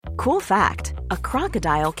Cool fact, a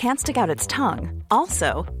crocodile can't stick out its tongue.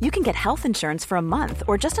 Also, you can get health insurance for a month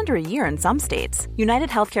or just under a year in some states. United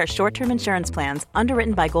Healthcare short-term insurance plans,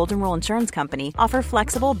 underwritten by Golden Rule Insurance Company, offer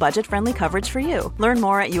flexible, budget-friendly coverage for you. Learn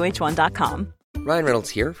more at uh1.com. Ryan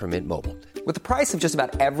Reynolds here from Mint Mobile. With the price of just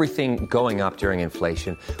about everything going up during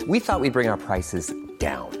inflation, we thought we'd bring our prices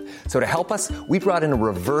down. So to help us, we brought in a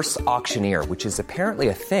reverse auctioneer, which is apparently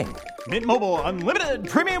a thing. Mint Mobile Unlimited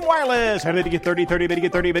Premium Wireless. How to get 30, 30, bit to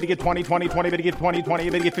get 30, bit to get 20, 20, 20, bit to get 20, 20,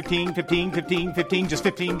 bit to get 15, 15, 15, 15, just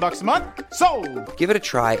 $15 a month? Sold! Give it a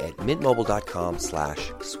try at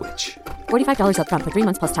mintmobile.com/switch. $45 up front for 3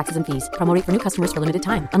 months plus taxes and fees. Promo rate for new customers for limited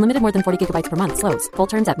time. Unlimited more than 40 gigabytes per month. Slows full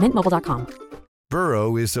terms at mintmobile.com.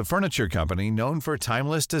 Burrow is a furniture company known for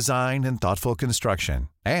timeless design and thoughtful construction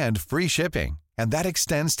and free shipping, and that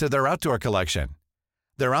extends to their outdoor collection.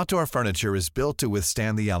 Their outdoor furniture is built to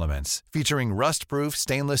withstand the elements, featuring rust-proof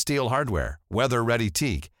stainless steel hardware, weather-ready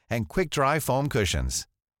teak, and quick-dry foam cushions.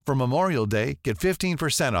 For Memorial Day, get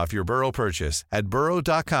 15% off your Burrow purchase at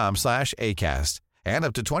burrow.com/acast, and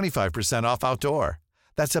up to 25% off outdoor.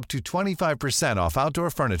 That's up to 25% off outdoor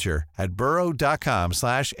furniture at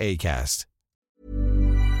burrow.com/acast.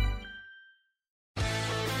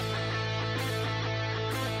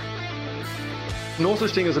 No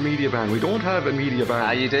such thing as a media ban. We don't have a media ban.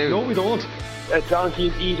 Ah, you do? No, we don't. A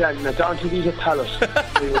donkey's eat and a donkey's eat a pallet.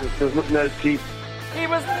 There's nothing else to eat. He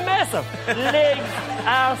was massive. Legs,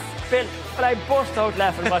 arse, built. But I burst out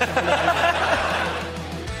laughing watching him.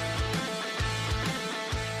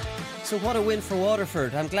 So what a win for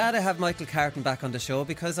Waterford. I'm glad I have Michael Carton back on the show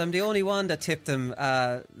because I'm the only one that tipped them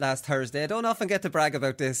last Thursday. I don't often get to brag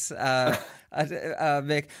about this, Mick.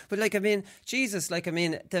 But, Jesus,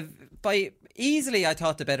 easily I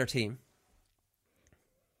thought the better team.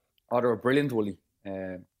 Oh, they were brilliant, Wooly.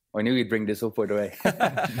 I knew you'd bring this up, by the way.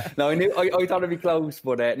 No, I thought it'd be close,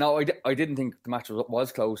 but no, I didn't think the match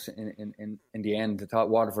was close in the end. I thought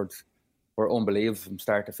Waterford were unbelievable from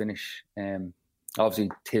start to finish.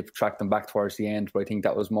 Obviously, Tip tracked them back towards the end, but I think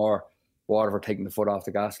that was more Waterford taking the foot off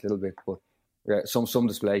the gas a little bit. But some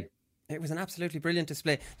display. It was an absolutely brilliant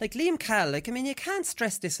display. Liam Cal, you can't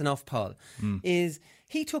stress this enough, Paul, is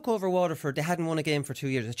he took over Waterford. They hadn't won a game for 2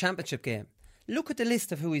 years, a championship game. Look at the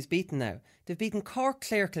list of who he's beaten now. They've beaten Cork,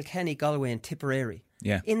 Clare, Kilkenny, Galway and Tipperary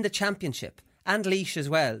in the championship. And Laois as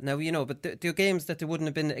well. Now, but the games that they wouldn't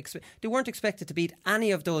have been... they weren't expected to beat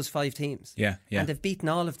any of those 5 teams. Yeah. And they've beaten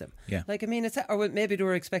all of them. Yeah. Or maybe they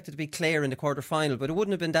were expected to be Clare in the quarter-final, but it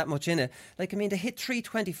wouldn't have been that much in it. They hit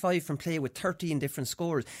 325 from play with 13 different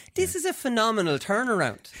scores. This is a phenomenal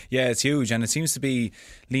turnaround. Yeah, it's huge. And it seems to be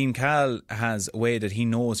Liam Cal has a way that he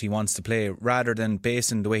knows he wants to play rather than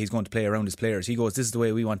basing the way he's going to play around his players. He goes, this is the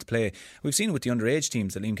way we want to play. We've seen it with the underage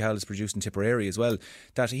teams that Liam Cal has produced in Tipperary as well,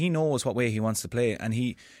 that he knows what way he wants to play, and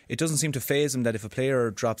it doesn't seem to faze him that if a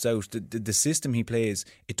player drops out, the system he plays,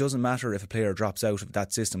 it doesn't matter if a player drops out of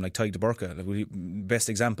that system, like Tadhg de Burka, best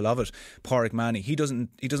example of it, Pádraig Manny. He doesn't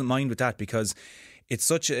mind with that because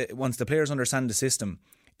it's once the players understand the system,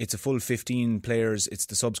 it's a full 15 players, it's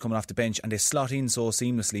the subs coming off the bench, and they slot in so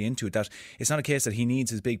seamlessly into it that it's not a case that he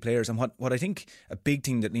needs his big players. And what I think a big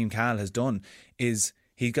thing that Liam Cal has done is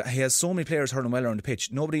he has so many players hurling well around the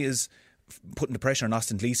pitch. Nobody is putting the pressure on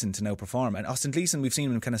Austin Gleeson to now perform, and Austin Gleeson, we've seen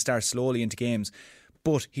him kind of start slowly into games,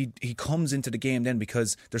 but he comes into the game then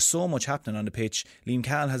because there's so much happening on the pitch. Liam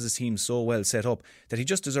Cal has his team so well set up that he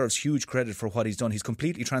just deserves huge credit for what he's done. He's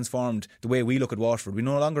completely transformed the way we look at Waterford. We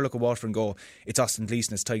no longer look at Waterford and go, it's Austin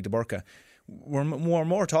Gleeson, it's Tadhg de Burka. We're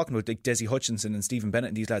more talking about like Desi Hutchinson and Stephen Bennett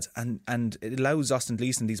and these lads, and it allows Austin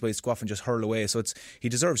Gleeson these ways to go off and just hurl away. So he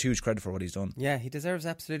deserves huge credit for what he's done. Yeah, he deserves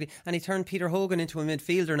absolutely. And he turned Peter Hogan into a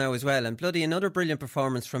midfielder now as well, and bloody another brilliant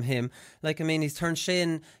performance from him. He's turned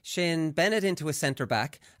Shane Bennett into a centre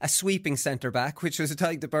back, a sweeping centre back, which was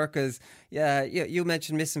Tadhg de Burka's. Yeah, you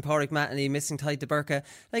mentioned missing Pádraig Manny, missing Tadhg de Burka.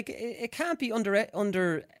 It can't be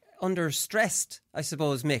under stressed, I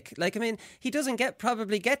suppose, Mick. He doesn't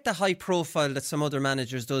probably get the high profile that some other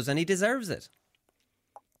managers does, and he deserves it.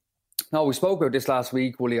 No, we spoke about this last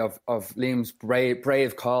week, Willie, of Liam's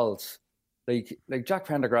brave calls. Like Jack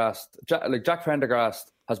Prendergast. Jack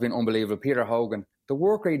Prendergast has been unbelievable. Peter Hogan. The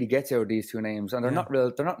work rate he gets out of these two names, and they're not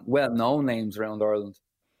well-known names around Ireland.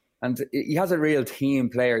 And he has a real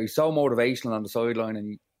team player. He's so motivational on the sideline,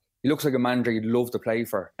 and he looks like a manager you'd love to play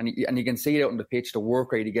for. And you can see it out on the pitch, the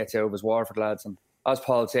work rate he gets out of his Waterford lads. And as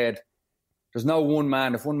Paul said, there's no one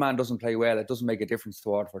man. If one man doesn't play well, it doesn't make a difference to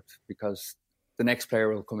Waterford because the next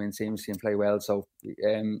player will come in seamlessly and play well. So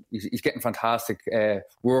he's getting fantastic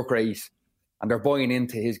work rate, and they're buying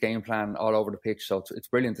into his game plan all over the pitch. So it's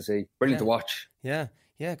brilliant to see, brilliant to watch. Yeah.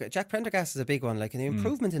 Yeah, Jack Prendergast is a big one. Like, and the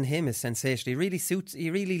improvement in him is sensational. He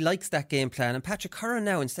really likes that game plan. And Patrick Curran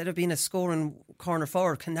now, instead of being a scoring corner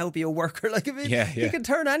forward, can now be a worker. Like, I mean, he can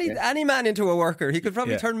turn any man into a worker. He could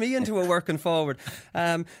probably turn me into a working forward.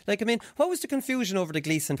 What was the confusion over the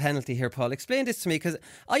Gleeson penalty here, Paul? Explain this to me, because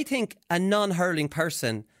I think a non-hurling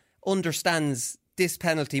person understands this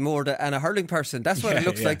penalty more than a hurling person. That's what it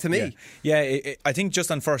looks like to me. I think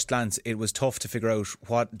just on first glance it was tough to figure out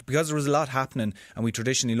because there was a lot happening, and we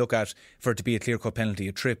traditionally look at for it to be a clear-cut penalty,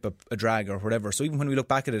 a trip, a drag or whatever. So even when we look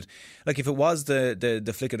back at it, like if it was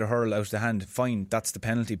the flick of the hurl out of the hand, fine, that's the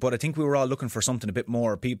penalty. But I think we were all looking for something a bit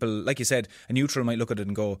more. People, like you said, a neutral might look at it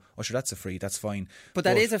and go, oh sure, that's a free, that's fine. But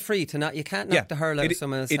that is a free to not, you can't knock the hurl out of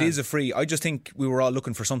someone else's hand. It is a free. I just think we were all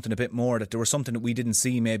looking for something a bit more, that there was something that we didn't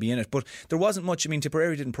see maybe in it. But there wasn't much. I mean,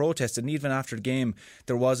 Tipperary didn't protest, and even after the game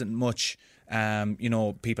there wasn't much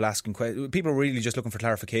people asking questions. People were really just looking for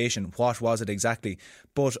clarification. What was it exactly?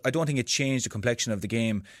 But I don't think it changed the complexion of the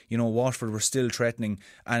game. Waterford were still threatening,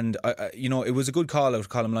 and it was a good call out of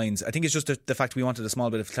Colm Lyons. I think it's just the fact we wanted a small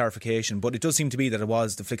bit of clarification, but it does seem to be that it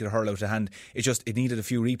was the flick of the hurl out of the hand. It needed a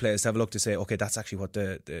few replays to have a look to say, okay, that's actually what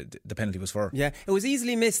the penalty was for. Yeah, it was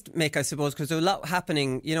easily missed, Mick, I suppose, because there was a lot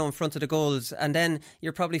happening, in front of the goals, and then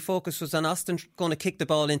your probably focus was on Austin going to kick the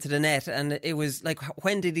ball into the net, and it was like,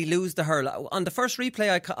 when did he lose the hurl? On the first replay,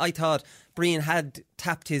 I thought Brian had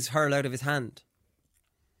tapped his hurl out of his hand.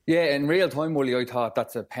 Yeah, in real time, Wooly, I thought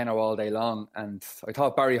that's a penno all day long. And I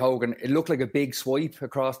thought Barry Hogan, it looked like a big swipe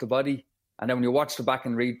across the body. And then when you watched it back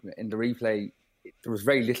in the replay, there was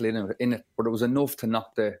very little in it, but it was enough to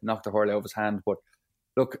knock the hurl out of his hand. But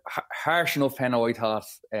look, harsh enough penno, I thought.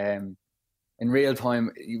 In real time,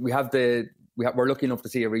 we're lucky enough to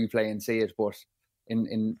see a replay and see it, but I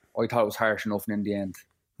thought it was harsh enough in the end.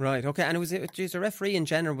 Right, okay, and the referee in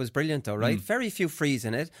general was brilliant though, right? Very few frees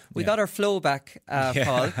in it. We got our flow back,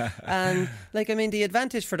 Paul, and the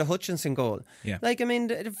advantage for the Hutchinson goal. Yeah.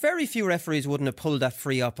 Very few referees wouldn't have pulled that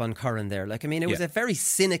free up on Curran there. It was a very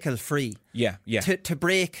cynical free. Yeah. To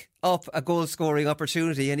break up a goal scoring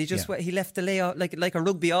opportunity, and he left the layout like a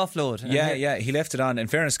rugby offload. He left it on. In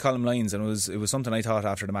fairness to Colm Lyons, and it was something I thought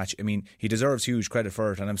after the match. I mean, he deserves huge credit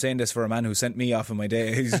for it, and I'm saying this for a man who sent me off in my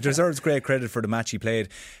day. He deserves great credit for the match he played,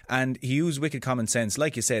 and he used wicked common sense.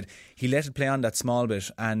 Like you said, he let it play on that small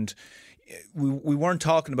bit, and we weren't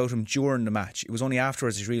talking about him during the match. It was only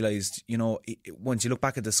afterwards he realised, once you look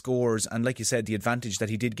back at the scores and, like you said, the advantage that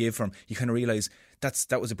he did give for him, you kind of realise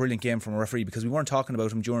that was a brilliant game from a referee, because we weren't talking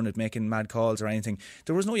about him during it making mad calls or anything.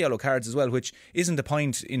 There was no yellow cards as well, which isn't a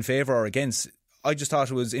point in favour or against. I just thought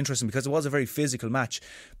it was interesting because it was a very physical match,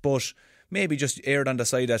 but maybe just erred on the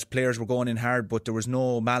side that players were going in hard, but there was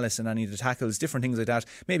no malice in any of the tackles, different things like that.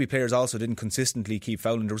 Maybe players also didn't consistently keep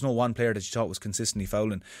fouling. There was no one player that you thought was consistently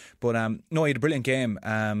fouling. But no, he had a brilliant game,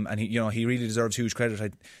 and he really deserves huge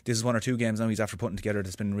credit. This is one or two games now he's after putting together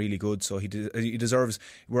that's been really good. So he deserves.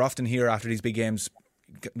 We're often here after these big games,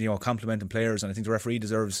 complimenting players, and I think the referee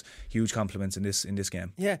deserves huge compliments in this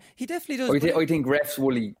game. Yeah, he definitely does. I think refs,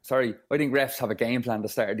 Wooly, I think refs have a game plan to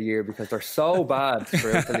start of the year, because they're so bad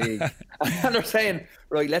throughout the league, and they're saying,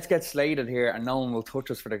 right, let's get slated here and no one will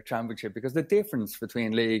touch us for the championship, because the difference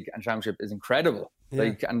between league and championship is incredible.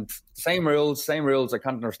 Yeah. And same rules. I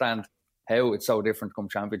can't understand how it's so different come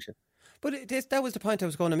championship. But that was the point I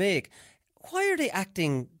was going to make. Why are they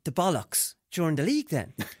acting the bollocks during the league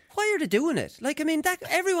then? Why are they doing it?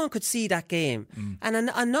 Everyone could see that game. And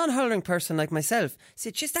a non-hurling person like myself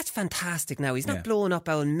said, "Jeez, that's fantastic now. He's not blowing up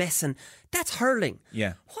out and messing. That's hurling."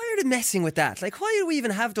 Yeah. Why are they messing with that? Why do we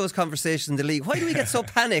even have those conversations in the league? Why do we get so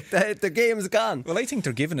panicked that the game's gone? Well, I think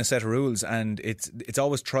they're given a set of rules, and it's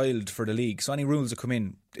always trialled for the league. So any rules that come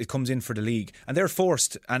in, it comes in for the league. And they're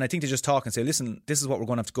forced, and I think they just talk and say, listen, this is what we're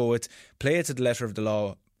going to have to go with. Play it to the letter of the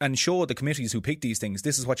law, and show the committees who pick these things,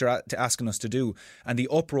 this is what you're asking us to do. And the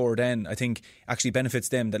uproar then, I think, actually benefits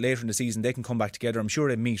them, that later in the season they can come back together. I'm sure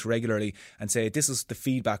they meet regularly and say, this is the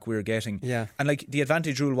feedback we're getting. Yeah. And the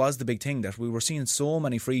advantage rule was the big thing, that we were seeing so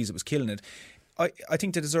many frees, it was killing it. I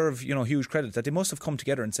think they deserve, huge credit, that they must have come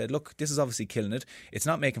together and said, look, this is obviously killing it. It's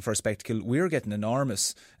not making for a spectacle. We're getting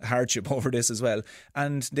enormous hardship over this as well.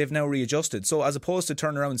 And they've now readjusted. So as opposed to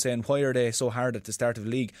turning around and saying, why are they so hard at the start of the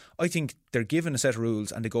league? I think they're given a set of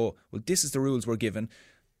rules and they go, well, this is the rules we're given.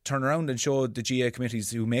 Turn around and show the GA committees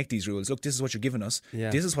who make these rules, look, this is what you're giving us. Yeah.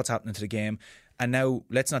 This is what's happening to the game. And now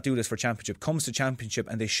let's not do this for championship. Comes to championship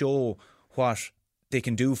and they show what they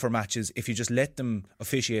can do for matches if you just let them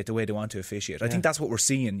officiate the way they want to officiate. I think that's what we're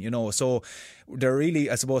seeing, So they're really,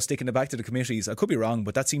 I suppose, sticking it back to the committees. I could be wrong,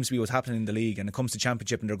 but that seems to be what's happening in the league. And it comes to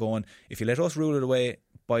championship and they're going, if you let us rule it away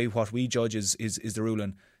by what we judge is the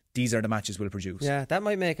ruling, these are the matches we'll produce. Yeah, that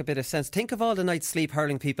might make a bit of sense. Think of all the night's sleep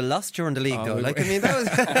hurling people lost during the league, though. That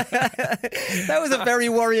was a very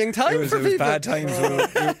worrying time for people. It was bad times.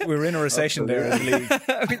 We were in a recession there in the league.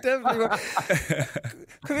 We definitely were.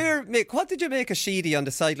 Come here, Mick. What did you make of Sheedy on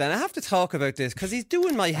the sideline? I have to talk about this because he's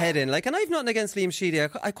doing my head in. And I've nothing against Liam Sheedy.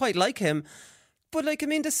 I quite like him. But,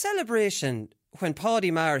 the celebration when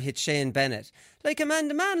Paddy Maher hit Shane Bennett, the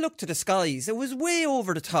man looked to the skies. It was way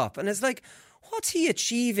over the top. And it's what's he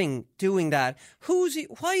achieving doing that?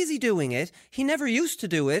 Why is he doing it? He never used to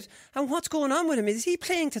do it. And what's going on with him? Is he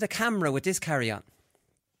playing to the camera with this carry-on?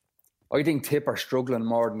 I think Tip are struggling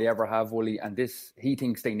more than they ever have, Wooly, and he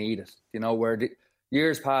thinks they need it. Where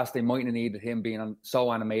years past they mightn't have needed him being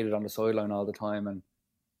so animated on the sideline all the time. And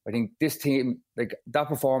I think this team, that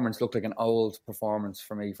performance looked like an old performance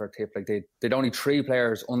for me for Tip. They'd only 3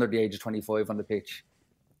 players under the age of 25 on the pitch.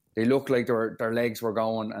 They looked like their legs were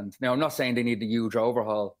going. And now I'm not saying they need a huge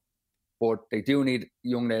overhaul, but they do need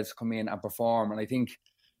young lads to come in and perform. And I think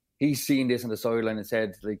he's seen this on the sideline and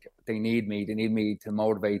said, they need me to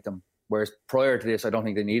motivate them. Whereas prior to this, I don't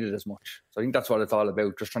think they needed as much. So I think that's what it's all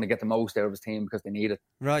about, just trying to get the most out of his team because they need it.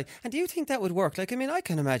 Right. And do you think that would work? I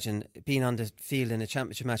can imagine being on the field in a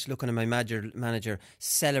championship match, looking at my manager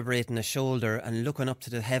celebrating a shoulder and looking up to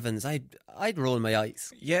the heavens. I'd roll my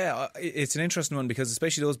eyes. Yeah, it's an interesting one because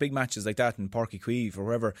especially those big matches like that in Páirc Uí Chaoimh or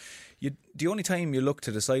wherever, the only time you look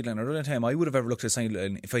to the sideline, or the only time I would have ever looked to the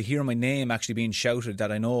sideline, if I hear my name actually being shouted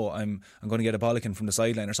that I know I'm going to get a bollocking from the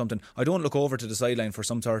sideline or something, I don't look over to the sideline for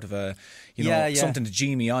some sort of a something to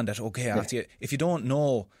G me on that, if you don't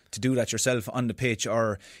know to do that yourself on the pitch,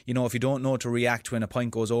 or if you don't know to react when a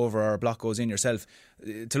point goes over or a block goes in yourself,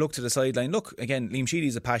 to look to the sideline. Look, again, Liam Sheedy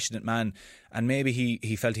is a passionate man, and maybe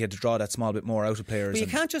he felt he had to draw that small bit more out of players. But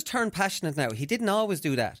you can't just turn passionate now. He didn't always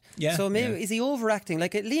do that. Yeah, so maybe is he overacting?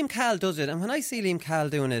 Liam Cahill does it, and when I see Liam Cahill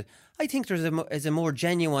doing it, I think there's a more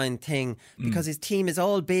genuine thing because his team is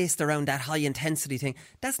all based around that high intensity thing.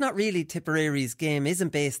 That's not really Tipperary's game,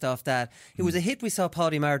 isn't based off that. It was a hit we saw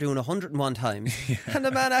Paddy Maher doing 101 times, and the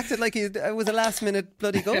man acted like it was a last minute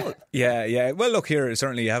bloody goal. Yeah. Well, look here,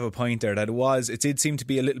 certainly you have a point there that it did seem to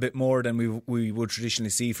be a little bit more than we would traditionally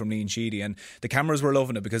see from Liam Sheedy, and the cameras were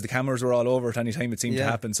loving it because the cameras were all over it any time it seemed to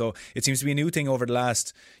happen. So it seems to be a new thing over the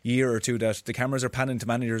last year or two that the cameras are panning to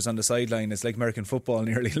managers on the sideline. It's like American football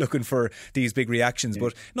nearly, looking for these big reactions.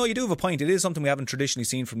 But no, you do have a point. It is something we haven't traditionally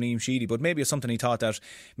seen from Liam Sheedy, but maybe it's something he thought that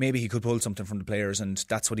maybe he could pull something from the players, and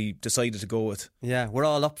that's what he decided to go with. Yeah, we're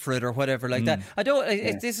all up for it or whatever like that. I don't.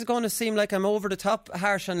 This is going to seem like I'm over the top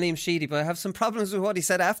harsh on Liam Sheedy, but I have some problems with what he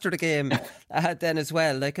said after the game then as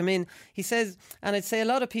well. He says, and I'd say a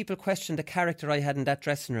lot of people question the character I had in that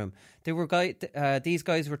dressing room. These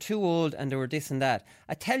guys were too old and they were this and that.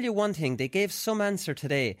 I tell you one thing, they gave some answer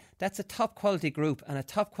today. That's a top quality group and a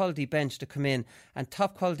top quality bench to come in, and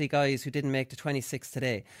top quality guys who didn't make the 26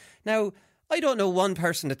 today. Now, I don't know one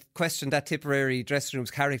person that questioned that Tipperary dressing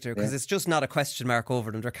room's character, because it's just not a question mark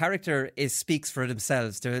over them. Their character speaks for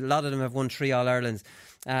themselves. A lot of them have won 3 All-Irelands.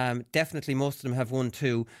 Definitely most of them have won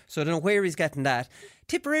 2. So I don't know where he's getting that.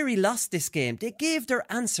 Tipperary lost this game. They gave their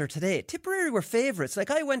answer today. Tipperary were favourites.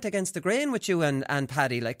 I went against the grain with you and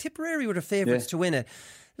Paddy. Tipperary were the favourites to win it.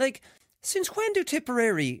 Since when do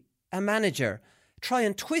Tipperary, a manager, try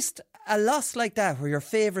and twist a loss like that where you're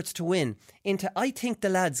favourites to win into, I think the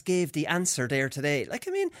lads gave the answer there today?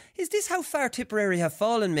 Is this how far Tipperary have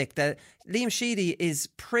fallen, Mick, that Liam Sheedy is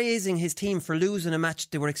praising his team for losing a match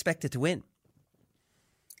they were expected to win?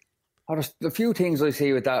 There's a few things I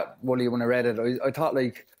see with that, Wooly, when I read it. I thought,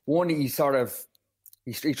 one, he tries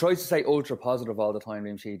to say ultra positive all the time,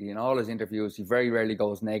 Liam Sheedy. In all his interviews, he very rarely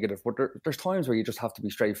goes negative. But there's times where you just have to be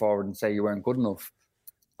straightforward and say you weren't good enough.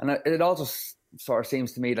 And it also sort of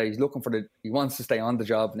seems to me that he's looking for he wants to stay on the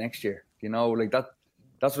job next year. That's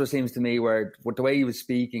what it seems to me, where with the way he was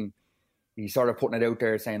speaking, he's sort of putting it out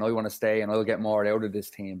there saying, I want to stay and I'll get more out of this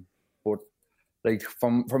team. But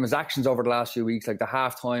from his actions over the last few weeks, the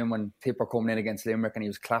half time when Tip were coming in against Limerick and he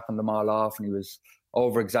was clapping them all off and he was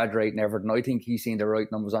over exaggerating everything, I think he's seen the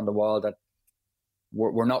right numbers on the wall that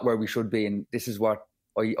we're not where we should be, and this is what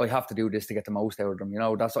I have to do this to get the most out of them.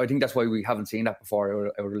 I think that's why we haven't seen that before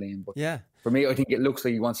out of Liam. But for me, I think it looks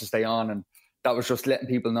like he wants to stay on, and that was just letting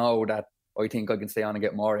people know that I think I can stay on and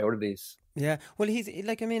get more out of these. Yeah, well, he's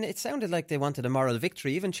like, I mean, it sounded like they wanted a moral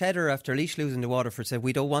victory. Even Cheddar, after Laois losing to Waterford, said,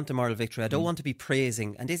 we don't want a moral victory. I don't want to be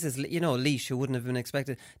praising. And this is, Laois, who wouldn't have been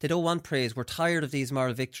expected. They don't want praise. We're tired of these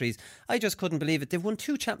moral victories. I just couldn't believe it. They've won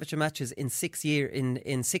 2 championship matches in 6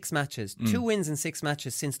 matches. 2 wins in 6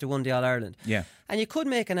 matches since they won the All-Ireland. Yeah. And you could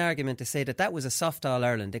make an argument to say that was a soft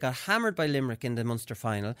All-Ireland. They got hammered by Limerick in the Munster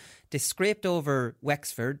final. They scraped over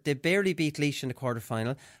Wexford. They barely beat Laois in the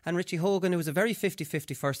quarter-final. And Richie Hogan, it was a very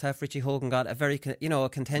 50-50 first half. Richie Hogan got a very, a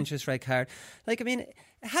contentious red card. Like, I mean,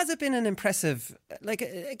 has it been an impressive,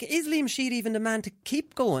 is Liam Sheedy even the man to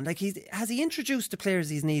keep going? Like, has he introduced the players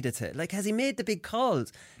he's needed to? Like, has he made the big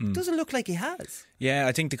calls? It doesn't look like he has. Yeah,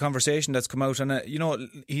 I think the conversation that's come out, and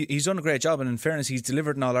he's done a great job, and in fairness, he's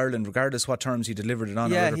delivered in All-Ireland, regardless what terms he delivered it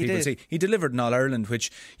on. Yeah, other people say he delivered in All-Ireland,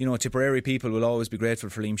 which, Tipperary people will always be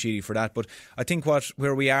grateful for Liam Sheedy for that. But I think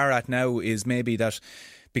where we are at now is maybe that,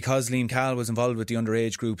 because Liam Cahill was involved with the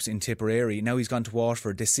underage groups in Tipperary, now he's gone to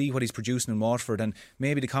Waterford. They see what he's producing in Waterford, and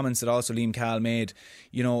maybe the comments that also Liam Cahill made,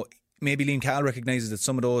 maybe Liam Cahill recognises that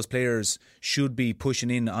some of those players should be pushing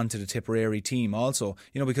in onto the Tipperary team also.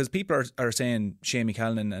 Because people are saying Shane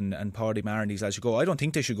McCallan and Paddy Maher and these lads should go. I don't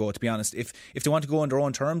think they should go, to be honest. If they want to go on their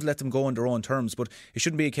own terms, let them go on their own terms. But it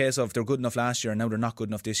shouldn't be a case of they're good enough last year and now they're not good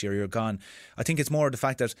enough this year, you're gone. I think it's more the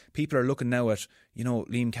fact that people are looking now at,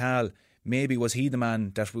 Liam Cahill. Maybe was he the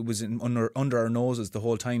man that was under our noses the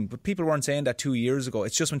whole time? But people weren't saying that 2 years ago.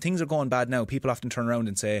 It's just when things are going bad now, people often turn around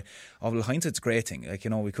and say, "Oh, well, hindsight's a great thing. Like,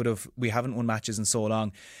 we haven't won matches in so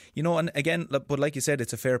long, And again, but like you said,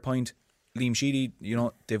 it's a fair point. Liam Sheedy,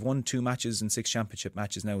 they've won 2 matches in 6 championship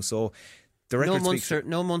matches now, so.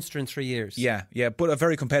 No Munster in 3 years. Yeah, but a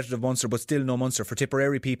very competitive Munster, but still no Munster. For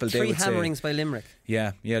Tipperary people, they would say 3 hammerings by Limerick.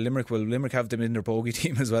 Yeah, Limerick have them in their bogey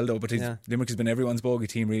team as well, though. But Limerick has been everyone's bogey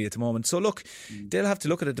team really at the moment. So look, they'll have to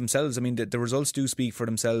look at it themselves. I mean, the results do speak for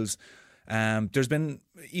themselves. There's been,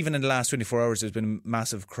 even in the last 24 hours, there's been a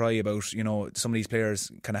massive cry about some of these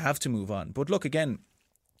players kind of have to move on. But look, again,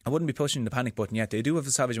 I wouldn't be pushing the panic button yet. They do have a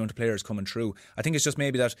savage amount of players coming through. I think it's just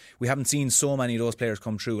maybe that we haven't seen so many of those players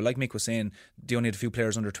come through. Like Mick was saying, they only had a few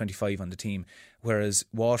players under 25 on the team, whereas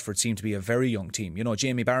Waterford seem to be a very young team.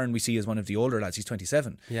 Jamie Barron we see as one of the older lads. He's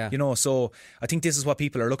 27. Yeah. So I think this is what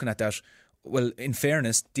people are looking at, that, well, in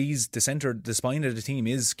fairness, the spine of the team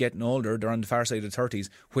is getting older. They're on the far side of the 30s.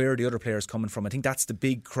 Where are the other players coming from? I think that's the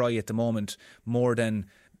big cry at the moment, more than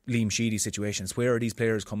Liam Sheedy situations. Where are these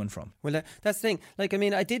players coming from? Well, that's the thing. Like, I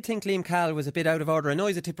mean, I did think Liam Cahill was a bit out of order. I know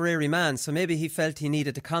he's a Tipperary man, so maybe he felt he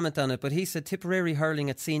needed to comment on it, but he said Tipperary hurling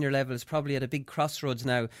at senior level is probably at a big crossroads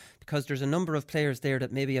now, because there's a number of players there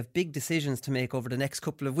that maybe have big decisions to make over the next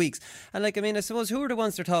couple of weeks. And like, I mean, I suppose, who are the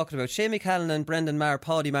ones they're talking about? Shane McCallan and Brendan Maher,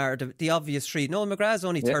 Paddy Maher, the obvious 3. Noel McGrath's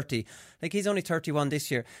only 30. Like, he's only 31 this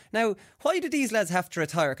year. Now, why do these lads have to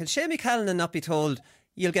retire? Can Shane McCallan not be told,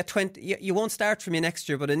 you'll get 20, you won't start for me next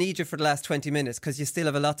year, but I need you for the last 20 minutes because you still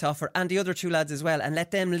have a lot to offer, and the other 2 lads as well, and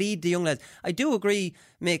let them lead the young lads? I do agree,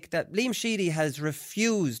 Mick, that Liam Sheedy has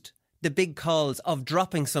refused the big calls of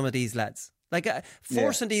dropping some of these lads. Like,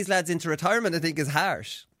 forcing these lads into retirement, I think, is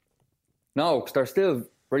harsh. No, because they're still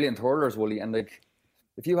brilliant hurlers, Wooly, and like,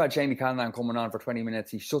 if you had Shane Callanan coming on for 20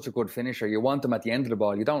 minutes, he's such a good finisher. You want him at the end of the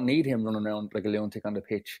ball. You don't need him running around like a lunatic on the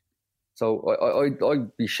pitch. So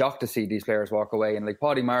I'd be shocked to see these players walk away. And like,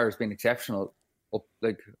 Paddy Maher has been exceptional up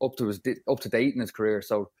to date in his career.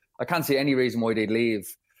 So I can't see any reason why they'd leave.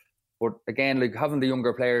 But again, like, having the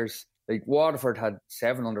younger players, like Waterford had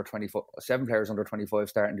 7 players under 25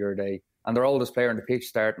 starting the other day, and their oldest player on the pitch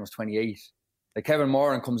starting was 28. Like, Kevin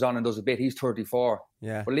Moran comes on and does a bit. He's 34.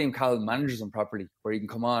 Yeah. But Liam Cahill manages him properly, where he can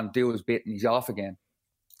come on, do his bit, and he's off again.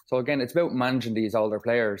 So again, it's about managing these older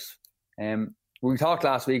players. We talked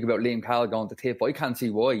last week about Liam Cahill going to Tip. I can't see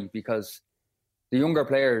why, because the younger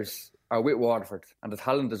players are with Waterford and the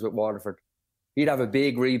talent is with Waterford. He'd have a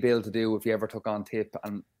big rebuild to do if he ever took on Tip,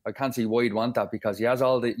 and I can't see why he'd want that, because he has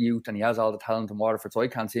all the youth and he has all the talent in Waterford, so I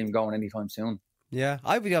can't see him going anytime soon. Yeah,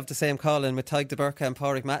 I would have the same call in with Tyg de Burka and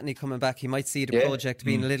Pádraig Matney coming back. He might see the project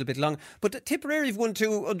being a little bit long. But Tipperary have won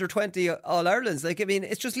 2 under-20 All-Irelands. Like, I mean,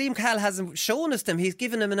 it's just Liam Cahill hasn't shown us them. He's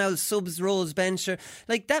given them an old subs, rows, bencher.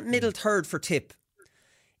 Like, that middle third for Tip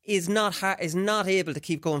is not able to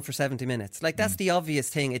keep going for 70 minutes. Like, that's the obvious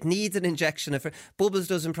thing. It needs an injection. If Bubbles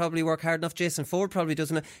doesn't probably work hard enough, Jason Ford probably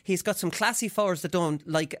doesn't. He's got some classy forwards that don't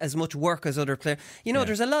like as much work as other players.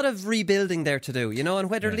 There's a lot of rebuilding there to do, and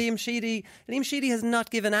whether Liam Sheedy has not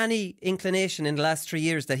given any inclination in the last 3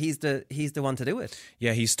 years that he's the one to do it.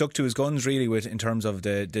 Yeah, he's stuck to his guns really in terms of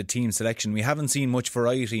the team selection. We haven't seen much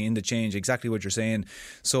variety in the change, exactly what you're saying.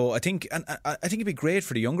 So I think it'd be great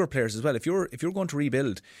for the younger players as well. If you're going to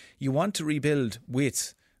rebuild, you want to rebuild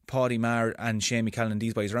with Paddy Maher and Shane McCallan,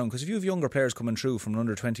 these boys around. Because if you have younger players coming through from an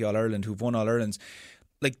under 20 All Ireland who've won All Irelands,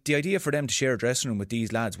 like the idea for them to share a dressing room with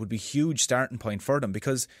these lads would be a huge starting point for them,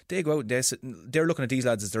 because they go out and they're looking at these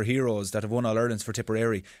lads as their heroes that have won All Irelands for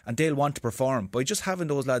Tipperary, and they'll want to perform by just having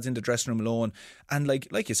those lads in the dressing room alone. And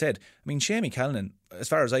like you said, I mean, Shane McCallan, as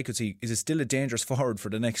far as I could see, is still a dangerous forward for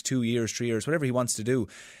the next 2 years, 3 years, whatever he wants to do.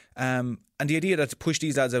 And the idea that to push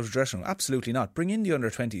these lads out of the dressing room, absolutely not. Bring in the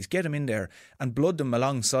under 20s, get them in there and blood them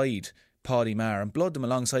alongside Paddy Maher and blood them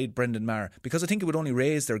alongside Brendan Maher, because I think it would only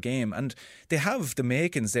raise their game, and they have the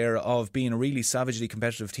makings there of being a really savagely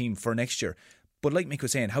competitive team for next year. But like Mick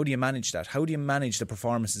was saying, how do you manage that? How do you manage the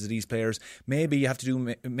performances of these players? Maybe you have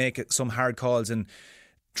to make some hard calls, and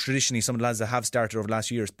traditionally some of the lads that have started over the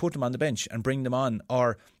last years, put them on the bench and bring them on,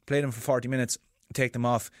 or play them for 40 minutes, take them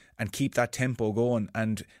off and keep that tempo going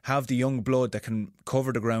and have the young blood that can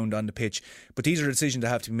cover the ground on the pitch. But these are decisions that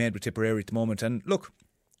have to be made with Tipperary at the moment. And look,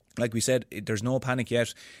 like we said, there's no panic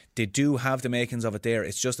yet. They do have the makings of it there.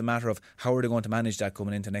 It's just a matter of how are they going to manage that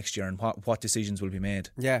coming into next year, and what decisions will be made.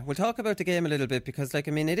 Yeah, we'll talk about the game a little bit, because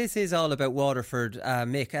it is all about Waterford,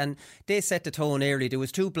 Mick, and they set the tone early. There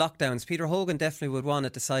was 2 blockdowns. Peter Hogan definitely would won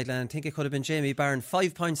at the sideline. I think it could have been Jamie Barron,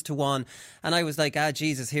 5 points to 1, and I was like,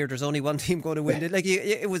 Jesus, here there's only one team going to win it. Like,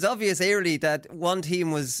 it was obvious early that one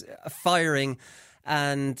team was firing.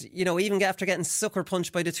 And, even after getting sucker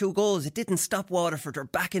punched by the 2 goals, it didn't stop Waterford. They're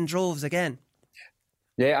back in droves again.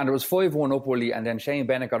 Yeah, and it was 5-1 up, Willie, and then Shane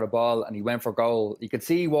Bennett got a ball and he went for goal. You could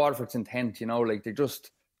see Waterford's intent, like they're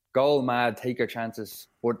just goal mad, take your chances.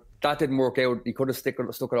 But that didn't work out. He could have stuck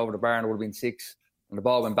it over the bar and it would have been 6. And the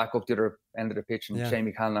ball went back up the other end of the pitch, and Shane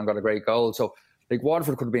McCallan got a great goal. So,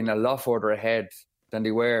 Waterford could have been a lot further ahead than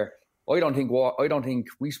they were. I don't think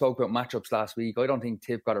we spoke about matchups last week. I don't think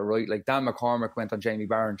Tip got it right. Dan McCormick went on Jamie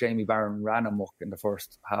Barron. Jamie Barron ran amok in the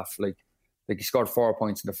first half. He scored 4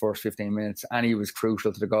 points in the first 15 minutes, and he was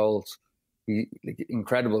crucial to the goals. He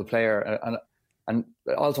incredible player. And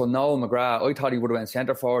also Noel McGrath, I thought he would have went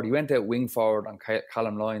centre forward. He went out wing forward on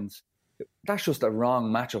Callum Lyons. That's just a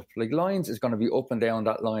wrong matchup. Lyons is going to be up and down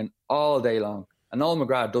that line all day long. And Noel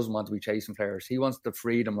McGrath doesn't want to be chasing players. He wants the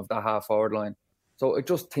freedom of that half forward line. So I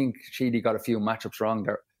just think Sheedy got a few matchups wrong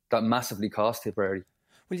there that massively cost Tipperary.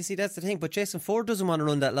 Well, you see, that's the thing. But Jason Ford doesn't want to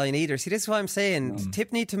run that line either. See, this is what I'm saying.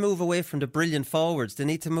 Tip need to move away from the brilliant forwards. They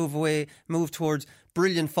need to move towards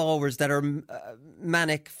brilliant forwards that are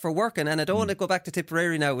manic for working. And I don't want to go back to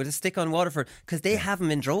Tipperary now with a stick on Waterford, because they have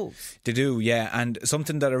them in droves. They do, yeah. And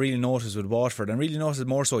something that I really noticed with Waterford, and really noticed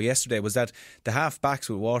more so yesterday, was that the half backs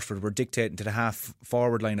with Waterford were dictating to the half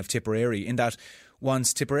forward line of Tipperary, in that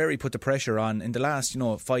once Tipperary put the pressure on in the last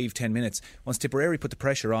 5-10 minutes, once Tipperary put the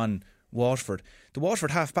pressure on Waterford, the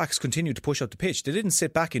Waterford half-backs continued to push up the pitch. They didn't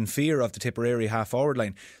sit back in fear of the Tipperary half-forward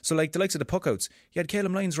line. So the likes of the puck-outs, you had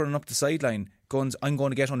Caleb Lyons running up the sideline going, I'm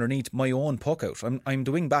going to get underneath my own puck-out. I'm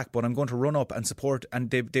the wing back, but I'm going to run up and support.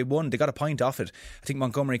 And they won. They got a point off it. I think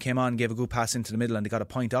Montgomery came on, gave a good pass into the middle, and they got a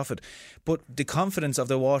point off it. But the confidence of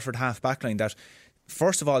the Waterford half-back line, that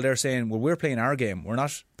first of all, they're saying, well, we're playing our game. We're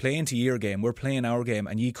not playing to your game. We're playing our game,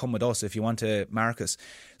 and ye come with us if you want to mark us.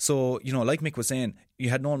 So, like Mick was saying, you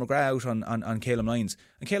had Noel McGrath out on Caleb Lyons.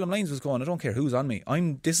 And Caleb Lyons was going, I don't care who's on me.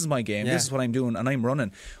 This is my game. Yeah. This is what I'm doing, and I'm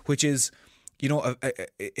running. Which is,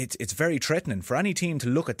 it's very threatening for any team to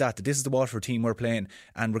look at that this is the Waterford team we're playing.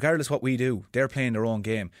 And regardless what we do, they're playing their own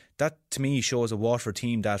game. That, to me, shows a Waterford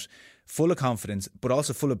team that full of confidence, but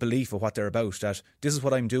also full of belief of what they're about, that this is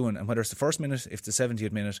what I'm doing, and whether it's the first minute, if it's the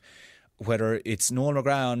 70th minute, whether it's Noel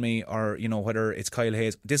McGrath on me, or whether it's Kyle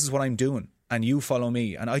Hayes, this is what I'm doing, and you follow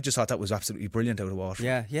me. And I just thought that was absolutely brilliant out of Waterford.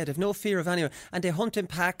 Yeah, they've no fear of anyone, and they hunt in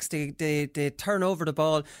packs. They turn over the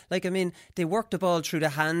ball. They work the ball through the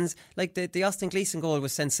hands. The Austin Gleeson goal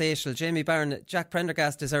was sensational. Jamie Barron, Jack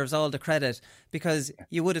Prendergast deserves all the credit, because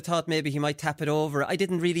you would have thought maybe he might tap it over. I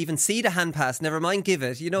didn't really even see the hand pass, never mind give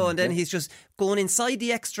it, and then he's just going inside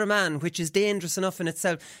the extra man, which is dangerous enough in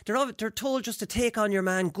itself. They're told just to take on your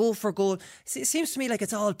man, go for goal. It seems to me like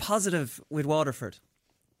it's all positive with Waterford.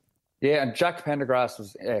 Yeah, and Jack Pendergrass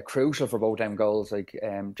was crucial for both them goals.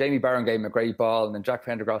 Jamie Barron gave him a great ball, and then Jack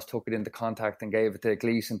Pendergrass took it into contact and gave it to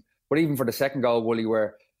Gleeson. But even for the second goal, Wooly,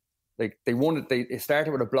 where they won it, they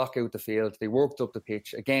started with a block out the field. They worked up the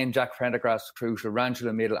pitch. Again, Jack Pendergrass was crucial, ran through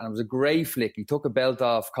the middle, and it was a great flick. He took a belt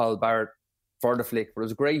off Carl Barrett for the flick, but it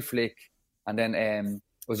was a great flick. And then it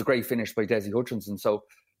was a great finish by Desi Hutchinson. So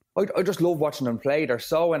I just love watching them play. They're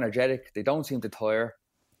so energetic. They don't seem to tire.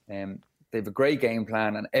 They have a great game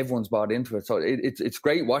plan, and everyone's bought into it. So it's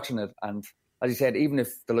great watching it. And as you said, even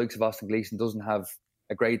if the likes of Austin Gleeson doesn't have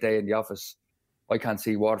a great day in the office, I can't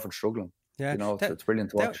see Waterford struggling. You know, it's brilliant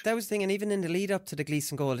to watch. That was the thing, and even in the lead up to the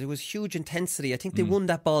Gleeson goal, it was huge intensity. I think they won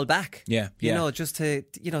that ball back. You know, just to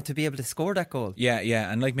be able to score that goal.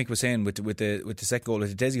 Yeah, and like Mick was saying with the second goal,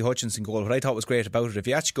 with the Desi Hutchinson goal, what I thought was great about it, if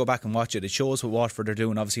you actually go back and watch it, it shows what Waterford are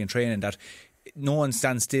doing, obviously in training, that no one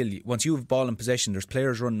stands still. Once you have ball in possession, there's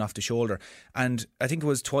players running off the shoulder, and I think it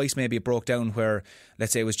was twice maybe it broke down where,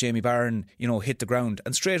 let's say it was Jamie Barron, hit the ground,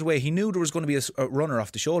 and straight away he knew there was going to be a runner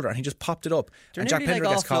off the shoulder, and he just popped it up. They're and nearly Jack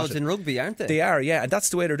Pendergast like caught offloads it. in rugby, aren't they? They are, yeah, and that's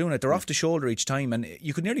the way they're doing it. They're off the shoulder each time, and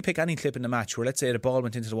you could nearly pick any clip in the match where, let's say, the ball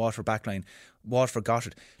went into the Waterford backline, Waterford got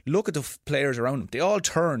it. Look at the players around them. They all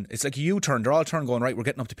turn. It's like a U-turn. They're all turn going, right, we're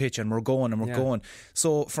getting up the pitch and we're going. going.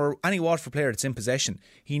 So for any Waterford player that's in possession,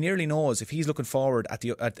 he nearly knows if he's looking forward at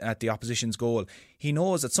the opposition's goal, he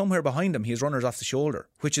knows that somewhere behind him he has runners off the shoulder,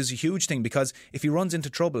 which is a huge thing, because if he runs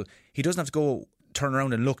into trouble, he doesn't have to go turn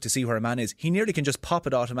around and look to see where a man is. He nearly can just pop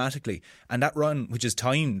it automatically, and that run, which is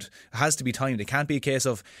timed, has to be timed. It can't be a case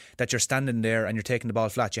of that you're standing there and you're taking the ball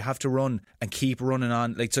flat. You have to run and keep running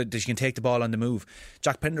on, like, so that you can take the ball on the move.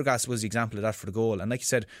 Jack Pendergast was the example of that for the goal, and like you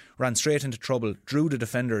said, ran straight into trouble, drew the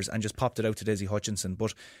defenders and just popped it out to Desi Hutchinson.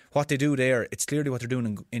 But what they do there, it's clearly what they're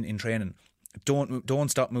doing in training.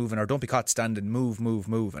 Don't stop moving, or don't be caught standing. Move,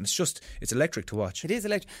 and it's electric to watch. It is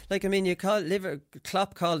electric. Like, I mean,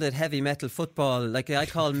 Klopp called it heavy metal football. Like, I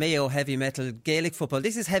call Mayo heavy metal Gaelic football.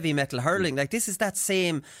 This is heavy metal hurling. Like, this is that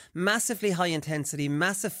same massively high intensity,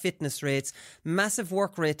 massive fitness rates, massive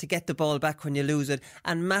work rate to get the ball back when you lose it,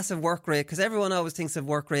 and massive work rate, because everyone always thinks of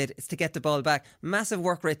work rate is to get the ball back. Massive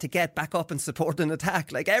work rate to get back up and support an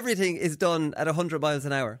attack. Like, everything is done at 100 miles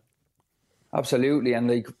an hour. Absolutely, and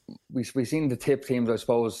like we've seen the tip teams, I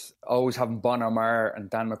suppose, always having Bonner Marr and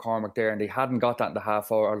Dan McCormick there, and they hadn't got that in the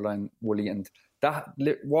half-forward line, Wooly. And that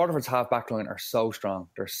Waterford's half-back line are so strong,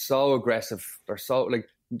 they're so aggressive, they're so like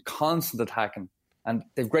constant attacking, and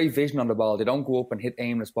they've great vision on the ball. They don't go up and hit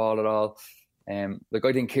aimless ball at all. Like,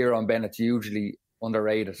 I think Kieran Bennett's usually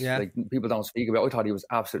underrated. Yeah. Like, people don't speak about it. I thought he was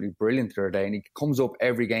absolutely brilliant the other day, and he comes up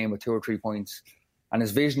every game with 2 or 3 points, and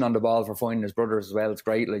his vision on the ball for finding his brothers as well, it's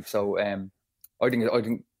great. Like, so I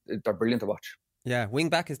think they're brilliant to watch. Yeah, wing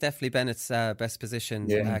back is definitely Bennett's best position.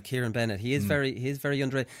 Kieran Bennett, he is very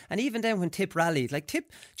underrated. And even then, when Tip rallied, like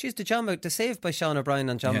Tip, the save by Sean O'Brien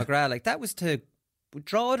on John McGrath, like that was to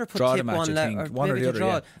draw it or put Tip match, one or the other.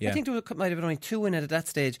 Draw it. Yeah. I think there might have been only 2 in it at that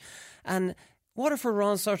stage, and Waterford were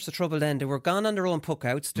all sorts of trouble. Then they were gone on their own puck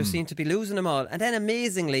outs. They seemed to be losing them all, and then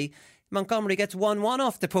amazingly, Montgomery gets 1-1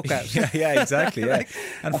 off the puck out. yeah, exactly. Yeah,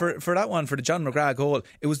 and for that one, for the John McGrath goal,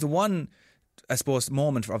 it was the one, I suppose,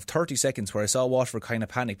 moment of 30 seconds where I saw Waterford kind of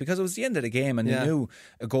panic, because it was the end of the game and they knew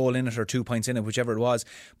a goal in it or 2 points in it, whichever it was.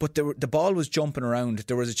 But the ball was jumping around.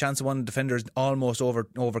 There was a chance of one of the defenders almost over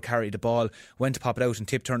carried the ball, went to pop it out, and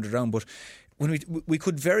Tip turned it around. But when we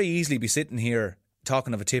could very easily be sitting here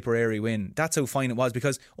talking of a Tipperary win. That's how fine it was,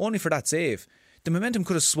 because only for that save, the momentum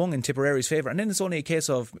could have swung in Tipperary's favour, and then it's only a case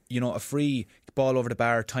of, a free ball over the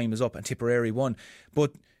bar, time is up, and Tipperary won.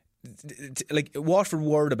 But like, Waterford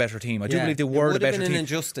were the better team. I do believe they were the better team. It would have been an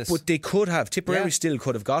injustice, but they could have. Tipperary still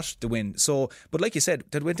could have got the win. So, but like you said,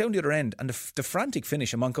 they went down the other end, and the frantic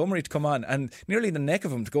finish of Montgomery to come on and nearly the neck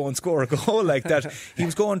of him to go and score a goal like that. He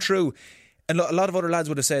was going through. And a lot of other lads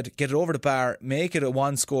would have said, get it over the bar, make it a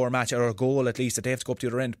 1-score match, or a goal at least, that they have to go up the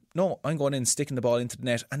other end. No, I'm going in, sticking the ball into the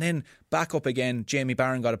net, and then back up again. Jamie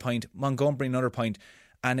Barron got a point, Montgomery another point,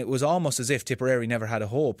 and it was almost as if Tipperary never had a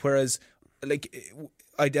hope. Whereas, like,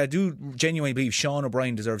 I do genuinely believe Sean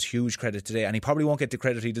O'Brien deserves huge credit today, and he probably won't get the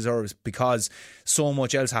credit he deserves because so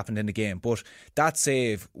much else happened in the game. But that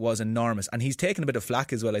save was enormous, and he's taken a bit of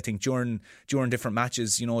flack as well, I think, during different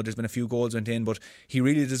matches. There's been a few goals went in, but he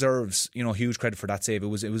really deserves huge credit for that save. It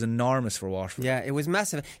was enormous for Waterford. Yeah, it was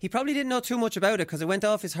massive. He probably didn't know too much about it because it went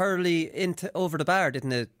off his hurley over the bar,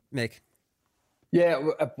 didn't it, Mick? Yeah,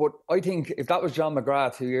 but I think if that was John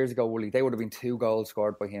McGrath 2 years ago, Wooly, they would have been 2 goals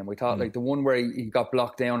scored by him. We thought like the one where he got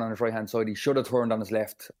blocked down on his right hand side, he should have turned on his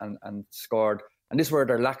left and scored. And this is where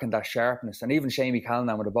they're lacking that sharpness. And even Shamey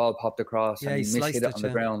Callanan, when the ball popped across and he mishit it on the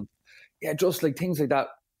ground. Yeah, just like things like that.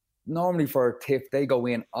 Normally for Tip, they go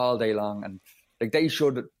in all day long, and like they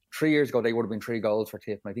should. 3 years ago, they would have been 3 goals for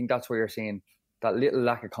Tip. And I think that's where you're seeing that little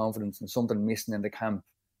lack of confidence and something missing in the camp,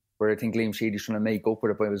 where I think Liam Sheedy's trying to make up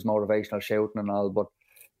with it by his motivational shouting and all. But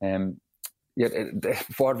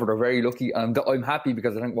Waterford are very lucky, and I'm happy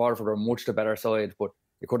because I think Waterford are much the better side. But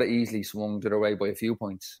it could have easily swung the other way by a few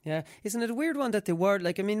points. Yeah, isn't it a weird one that they were,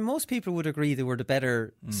 like, I mean, most people would agree they were the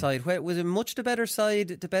better side. Was it much the better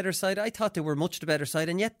side? I thought they were much the better side,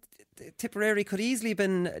 and yet Tipperary could easily have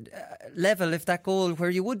been level if that goal, where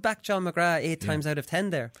you would back John McGrath 8 times out of 10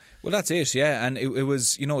 there. Well, that's it, yeah. And it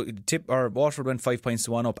was, Waterford went 5 points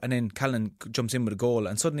to 1 up, and then Callan jumps in with a goal,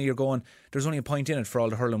 and suddenly you're going, there's only a point in it for all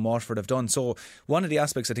the hurling Waterford have done. So one of the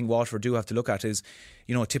aspects I think Waterford do have to look at is,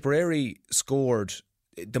 Tipperary scored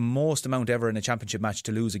the most amount ever in a championship match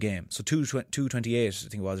to lose a game. So 228, I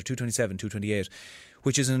think it was, or 227, 228,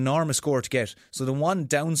 which is an enormous score to get. So the one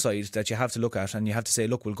downside that you have to look at, and you have to say,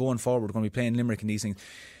 look, we're going forward, we're going to be playing Limerick and these things,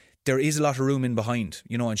 there is a lot of room in behind,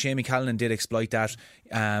 and Seamie Callanan did exploit that.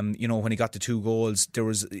 When he got the 2 goals, there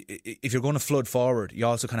was, if you're going to flood forward, you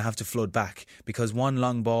also kind of have to flood back, because one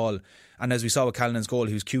long ball, and as we saw with Callanan's goal,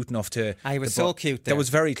 he was cute enough to. He was so cute there. That was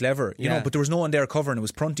very clever, you know. But there was no one there covering. It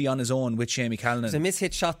was Prunty on his own with Seamie Callanan. It was a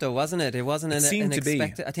mishit shot though, wasn't it? It wasn't an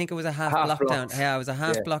expected. I think it was a half blocked down. Yeah, it was a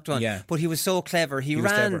half blocked one. Yeah. But he was so clever. He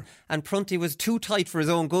ran, and Prunty was too tight for his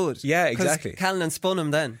own good. Yeah, exactly. Callanan spun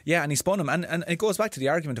him then. Yeah, and he spun him, and it goes back to the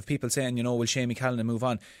argument of people saying, will Seamie Callanan move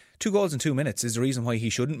on? 2 goals in 2 minutes is the reason why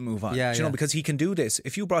he shouldn't move on. Yeah, because he can do this.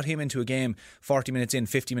 If you brought him into a game 40 minutes in,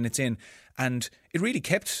 50 minutes in, and it really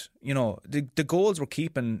kept, the goals were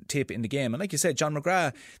keeping Tip in the game. And like you said, John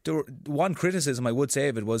McGrath, one criticism I would say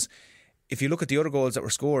of it was, if you look at the other goals that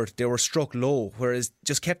were scored, they were struck low, whereas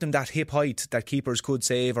just kept them that hip height that keepers could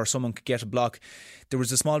save or someone could get a block. There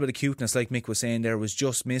was a small bit of cuteness, like Mick was saying, there was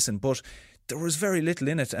just missing, but there was very little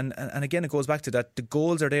in it. And again, it goes back to that. The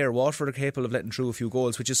goals are there. Waterford are capable of letting through a few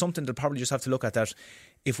goals, which is something they'll probably just have to look at, that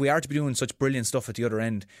if we are to be doing such brilliant stuff at the other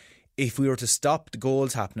end, if we were to stop the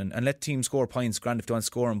goals happening and let teams score points, grand if they want to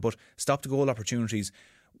score them, but stop the goal opportunities,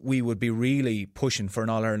 we would be really pushing for an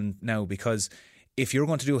All-Ireland now, because if you're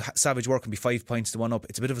going to do savage work and be 5 points to 1 up,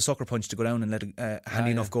 it's a bit of a sucker punch to go down and let a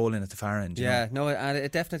handy enough goal in at the far end.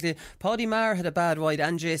 It definitely. Paddy Maher had a bad wide,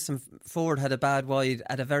 and Jason Ford had a bad wide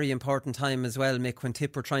at a very important time as well, Mick, when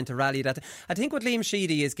Tip were trying to rally that. I think what Liam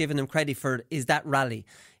Sheedy is giving him credit for is that rally,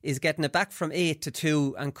 is getting it back from 8 to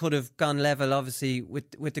 2, and could have gone level obviously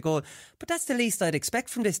with the goal. But that's the least I'd expect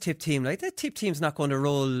from this Tip team. Like, that Tip team's not going to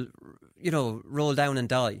roll down and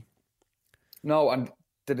die. No, and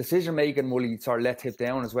the decision making will sort of let Tip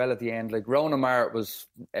down as well at the end. Like, Ronan Marett was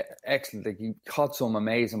excellent. Like, he caught some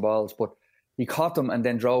amazing balls, but he caught them and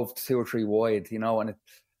then drove 2 or 3 wide, and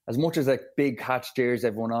as much as like big catch cheers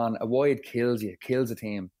everyone on, a wide kills a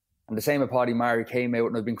team. And the same with Paddy Maher, he came out,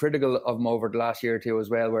 and I've been critical of him over the last year or two as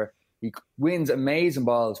well, where he wins amazing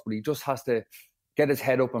balls, but he just has to get his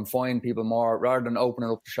head up and find people more, rather than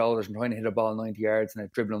opening up the shoulders and trying to hit a ball 90 yards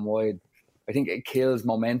and dribbling wide. I think it kills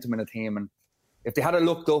momentum in a team. And if they had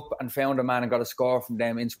looked up and found a man and got a score from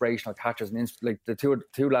them, inspirational catches, and like the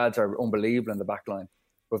two lads are unbelievable in the back line.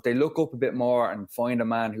 But if they look up a bit more and find a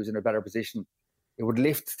man who's in a better position, it would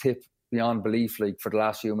lift Tip beyond belief, like, for the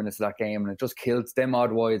last few minutes of that game. And it just killed them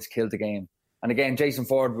odd wides, killed the game. And again, Jason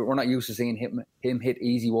Ford, we're not used to seeing him hit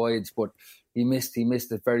easy wides, but he missed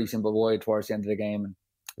a very simple wide towards the end of the game. And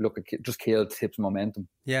look, it just killed Tip's momentum.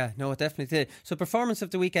 Yeah, no, it definitely did. So, performance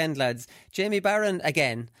of the weekend, lads. Jamie Barron,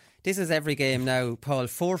 again, this is every game now, Paul,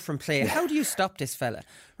 4 from play. How do you stop this fella?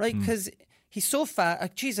 Right, because he's so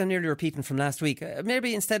fast. Geez, I'm nearly repeating from last week.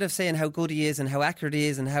 Maybe instead of saying how good he is and how accurate he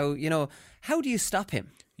is and how do you stop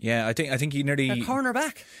him? Yeah, I think you nearly... A corner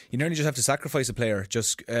back. You nearly just have to sacrifice a player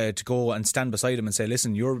just to go and stand beside him and say,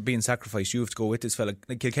 listen, you're being sacrificed, you have to go with this fella.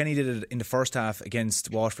 Like Kilkenny did it in the first half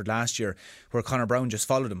against Waterford last year, where Conor Brown just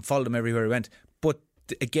followed him everywhere he went. But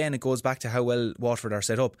again, it goes back to how well Waterford are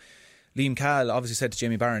set up. Liam Cahill obviously said to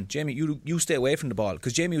Jamie Barron, Jamie, you stay away from the ball,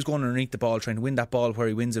 because Jamie was going underneath the ball trying to win that ball where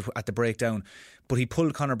he wins it at the breakdown, but he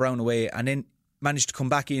pulled Conor Brown away and then managed to come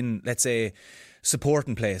back in, let's say, support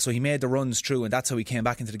and play. So he made the runs through, and that's how he came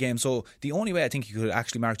back into the game. So the only way I think you could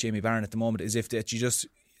actually mark Jamie Barron at the moment is if you just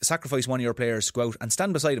sacrifice one of your players, go out and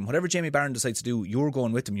stand beside him. Whatever Jamie Barron decides to do, you're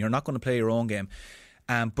going with him. You're not going to play your own game.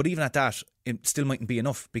 But even at that, it still mightn't be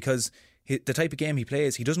enough, because the type of game he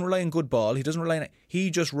plays, he doesn't rely on good ball, he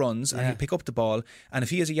just runs and he'll pick up the ball, and if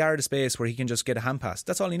he has a yard of space where he can just get a hand pass,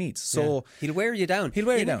 that's all he needs. So he'll wear you down.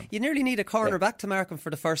 You nearly need a corner back to mark him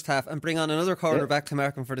for the first half and bring on another corner back to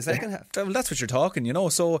mark him for the second half. Well, that's what you're talking,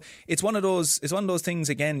 So it's one of those things.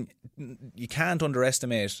 Again, you can't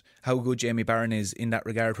underestimate how good Jamie Barron is in that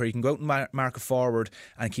regard, where he can go out and mark a forward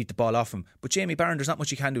and keep the ball off him. But Jamie Barron, there's not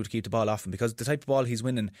much you can do to keep the ball off him, because the type of ball he's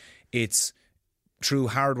winning, it's through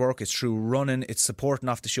hard work, it's through running, it's supporting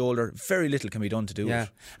off the shoulder. Very little can be done to do it.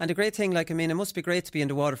 And the great thing, like, I mean, it must be great to be in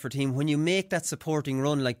the Waterford team. When you make that supporting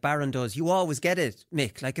run like Barron does, you always get it,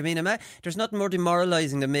 Mick. Like, I mean, there's nothing more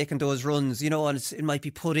demoralising than making those runs, you know, and it might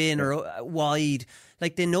be put in or wide.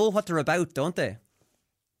 Like, they know what they're about, don't they?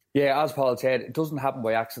 Yeah, as Paul said, it doesn't happen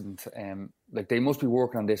by accident. Like, they must be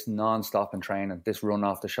working on this non-stop in training, this run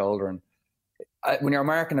off the shoulder. And when you're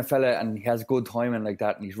marking a fella and he has good timing like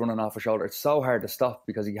that and he's running off a shoulder, it's so hard to stop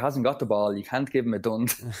because he hasn't got the ball. You can't give him a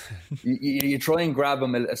dund. you try and grab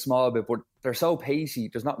him a small bit, but they're so pacey.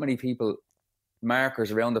 There's not many people,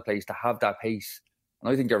 markers around the place to have that pace.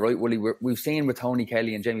 And I think you're right, Willie. We've seen with Tony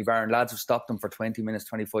Kelly and Jamie Barron, lads have stopped them for 20 minutes,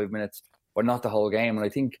 25 minutes, but not the whole game. And I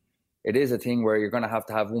think it is a thing where you're going to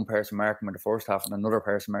have one person mark him in the first half and another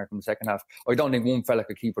person mark him in the second half. I don't think one fella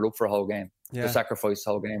could keep it up for a whole game, to sacrifice the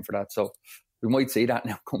whole game for that. So we might see that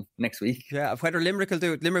now come next week. Yeah, whether Limerick will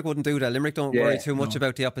do it, Limerick wouldn't do that. Limerick don't worry too much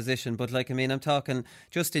about the opposition. But, like, I mean, I'm talking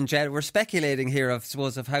just in general. We're speculating here, I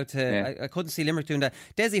suppose, of how to. I couldn't see Limerick doing that.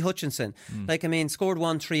 Desi Hutchinson, like, I mean, scored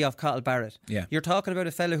 1-3 off Cottle Barrett. Yeah. You're talking about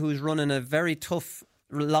a fella who's running a very tough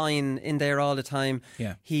line in there all the time.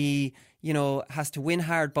 Yeah. He, you know, has to win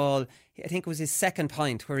hard ball. I think it was his second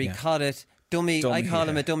point where he caught it. Dummy, I call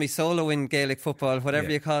him a dummy solo in Gaelic football,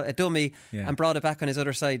 whatever you call it, a dummy, and brought it back on his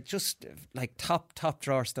other side. Just like top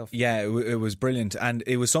drawer stuff. Yeah, it was brilliant. And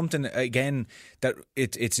it was something, again, that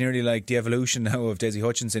it's nearly like the evolution now of Desi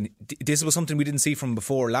Hutchinson. This was something we didn't see from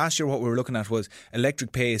before. Last year what we were looking at was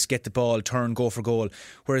electric pace, get the ball, turn, go for goal.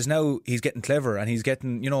 Whereas now he's getting clever and he's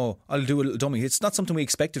getting, you know, I'll do a little dummy. It's not something we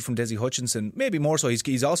expected from Desi Hutchinson. Maybe more so.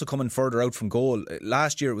 He's also coming further out from goal.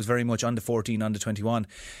 Last year it was very much on the 14, on the 21.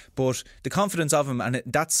 But the confidence of him, and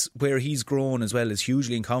that's where he's grown as well, is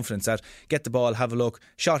hugely in confidence that get the ball, have a look,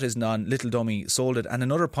 shot isn't on, little dummy, sold it. And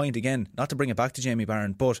another point again, not to bring it back to Jamie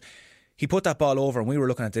Barron, but he put that ball over and we were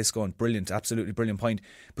looking at this going, brilliant, absolutely brilliant point.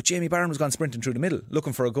 But Jamie Barron was gone sprinting through the middle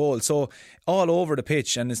looking for a goal. So all over the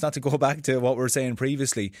pitch, and it's not to go back to what we were saying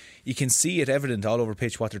previously, you can see it evident all over the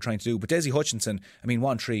pitch what they're trying to do. But Desi Hutchinson, I mean,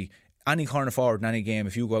 1-3, any corner forward in any game,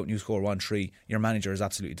 if you go out and you score 1-3, your manager is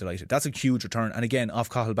absolutely delighted. That's a huge return. And again, off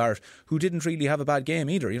Cathal Barrett, who didn't really have a bad game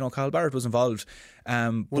either. You know, Cathal Barrett was involved.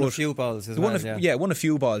 Won a few balls as well. Won a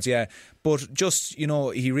few balls, yeah. But just, you know,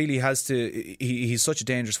 he really has to, he's such a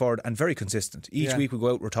dangerous forward and very consistent. Each week we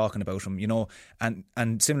go out, we're talking about him, you know. And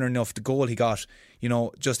similar enough, the goal he got, you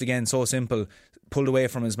know, just again, so simple. Pulled away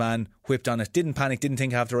from his man, whipped on it, didn't panic, didn't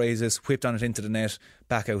think after raises, whipped on it into the net,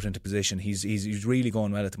 back out into position. He's really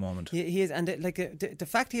going well at the moment. He is, and the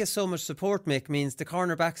fact he has so much support, Mick, means the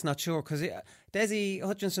cornerback's not sure, because Desi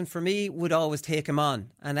Hutchinson for me would always take him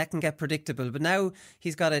on, and that can get predictable. But now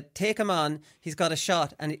he's got to take him on, he's got a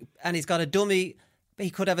shot, and he's got a dummy. He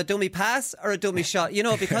could have a dummy pass or a dummy shot, you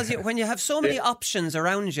know, because when you have so many options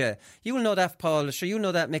around you, you will know that, Paul. Sure, you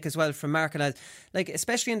know that, Mick, as well from marking as, like,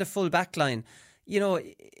 especially in the full back line. You know,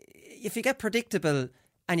 if you get predictable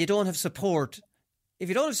and you don't have support, the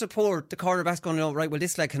cornerback's going, oh, right, well,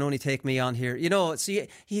 this leg can only take me on here. You know, so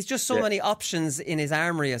he's just so many options in his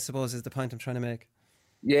armoury, I suppose, is the point I'm trying to make.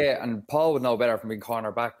 Yeah, and Paul would know better from being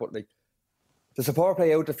cornerback, but like the support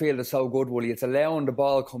play out the field is so good, Willie. It's allowing the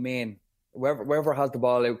ball come in. Whoever has the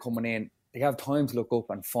ball out coming in, they have time to look up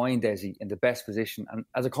and find Desi in the best position. And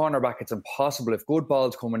as a cornerback, it's impossible. If good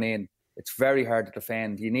ball's coming in, it's very hard to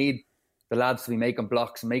defend. You need the lads to be making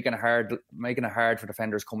blocks and making it hard for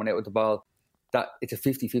defenders coming out with the ball. That it's a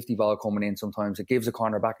 50-50 ball coming in sometimes. It gives a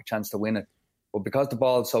cornerback a chance to win it. But because the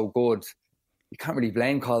ball's so good, you can't really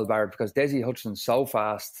blame Cathal Barrett, because Desi Hutchinson's so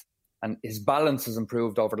fast and his balance has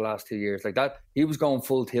improved over the last 2 years. Like that, he was going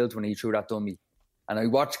full tilt when he threw that dummy. And I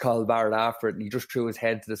watched Cathal Barrett after it and he just threw his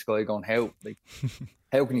head to the sky going, how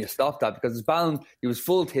can you stop that? Because his balance, he was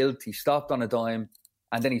full tilt, he stopped on a dime,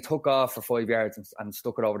 and then he took off for 5 yards and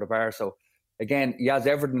stuck it over the bar. So again, he has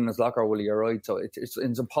everything in his locker, Willie, you're right. So it's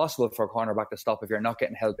impossible for a cornerback to stop if you're not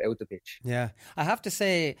getting help out the pitch. Yeah. I have to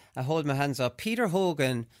say, I hold my hands up, Peter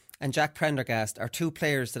Hogan and Jack Prendergast are two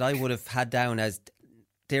players that I would have had down as,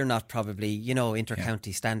 they're not probably, you know,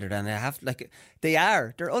 inter-county standard, and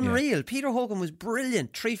they're unreal. Yeah. Peter Hogan was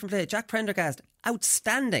brilliant, 3 from play. Jack Prendergast,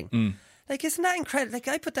 outstanding. Like, isn't that incredible? Like,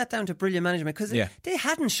 I put that down to brilliant management, because they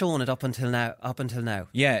hadn't shown it up until now.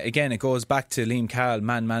 Yeah, again, it goes back to Liam Cahill,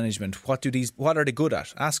 man management. What are they good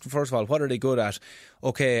at? Ask, first of all, what are they good at?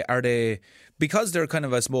 Okay, are they because they're kind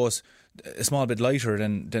of, I suppose, a small bit lighter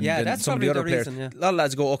than that's some of the other players. reason, yeah. A lot of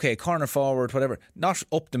lads go, okay, corner forward, whatever, not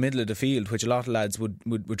up the middle of the field, which a lot of lads would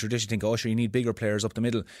traditionally think, oh sure, you need bigger players up the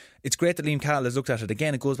middle. It's great that Liam Cahill has looked at it.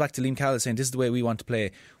 Again, it goes back to Liam Cahill saying this is the way we want to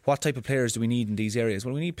play. What type of players do we need in these areas?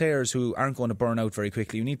 Well, we need players who aren't going to burn out very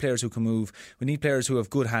quickly. We need players who can move. We need players who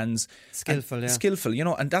have good hands. Skillful,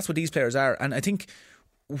 and that's what these players are. And I think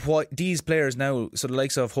what these players now, so the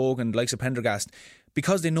likes of Hogan, the likes of Pendergast,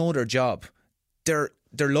 because they know their job, they're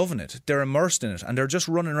loving it. They're immersed in it, and they're just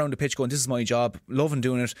running around the pitch going, this is my job, loving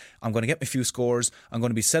doing it. I'm going to get me a few scores. I'm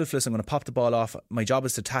going to be selfless. I'm going to pop the ball off. My job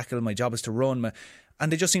is to tackle. My job is to run.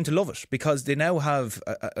 And they just seem to love it because they now have,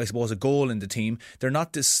 I suppose, a goal in the team. They're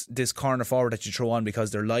not this corner forward that you throw on because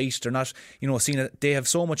they're light. They're not, seeing it. They have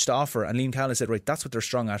so much to offer. And Liam Cahill said, right, that's what they're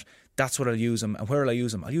strong at. That's what I'll use them. And where will I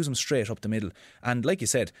use them? I'll use them straight up the middle. And like you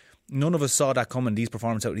said, none of us saw that coming, these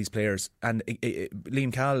performances out of these players. And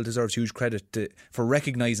Liam Cahill deserves huge credit for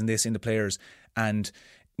recognising this in the players. And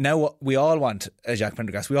now we all want a Jack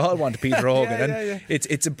Pendergast. We all want a Peter Hogan. And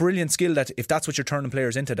it's a brilliant skill that if that's what you're turning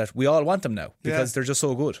players into, that we all want them now because they're just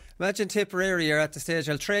so good. Imagine Tipperary, you're at the stage,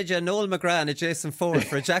 I'll trade you a Noel McGrath and a Jason Ford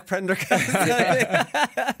for a Jack Pendergast. That's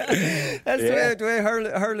the way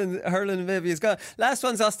hurling maybe is gone. Last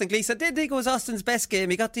one's Austin Gleeson. I did think it was Austin's best game.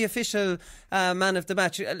 He got the official man of the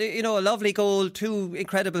match. A lovely goal, 2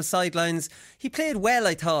 incredible sidelines. He played well,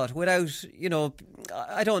 I thought, without,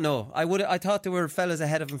 I don't know. I thought there were fellas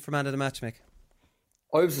ahead of him for man of the match, Mick.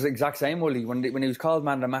 I was the exact same, Willie. When he was called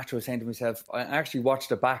man of the match, I was saying to myself, I actually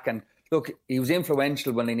watched it back, and look, he was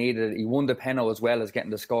influential when they needed it. He won the penalty as well as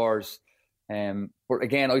getting the scores. But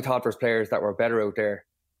again, I thought there's players that were better out there.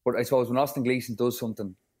 But I suppose when Austin Gleeson does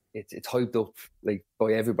something, it's hyped up like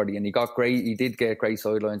by everybody, and he did get great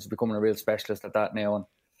sidelines. He's becoming a real specialist at that now, and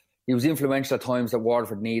he was influential at times that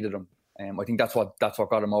Waterford needed him. I think that's what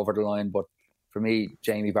got him over the line. But for me,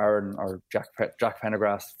 Jamie Barron or Jack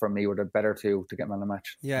Pendergast, for me, were the better two to get man of the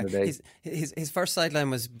match. Yeah, his first sideline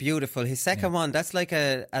was beautiful. His second one, that's like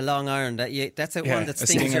a long iron. That's one that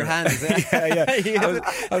stings your hands.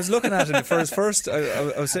 I was looking at it for his first.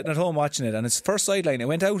 I was sitting at home watching it, and his first sideline, it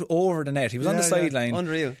went out over the net. He was on the sideline,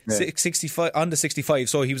 unreal, 65 on the 65.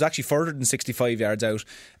 So he was actually further than 65 yards out,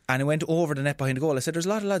 and it went over the net behind the goal. I said, "There's a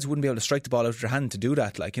lot of lads who wouldn't be able to strike the ball out of their hand to do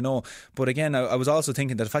that, But again, I was also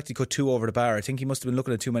thinking that the fact he cut 2 over the bar, I think he must have been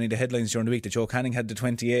looking at too many of the headlines during the week that Joe Canning had the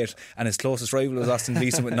 28 and his closest rival was Austin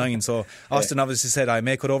Gleeson with 9. So Austin obviously said, I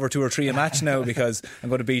may cut over 2 or 3 a match now because I'm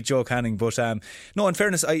going to beat Joe Canning. But no, in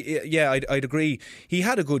fairness, I'd agree. He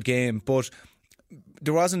had a good game, but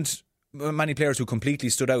there wasn't many players who completely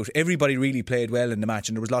stood out. Everybody really played well in the match,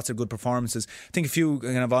 and there was lots of good performances. I think a few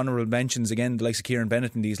kind of honourable mentions again, the likes of Kieran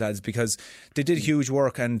Bennett and these lads, because they did huge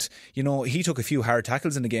work. And he took a few hard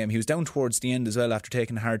tackles in the game. He was down towards the end as well after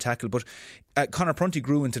taking a hard tackle, but Conor Prunty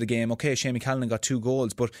grew into the game. Okay, Shamie Callan got 2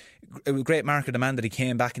 goals, but it was a great mark of the man that he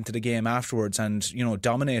came back into the game afterwards and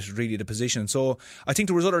dominated really the position. So I think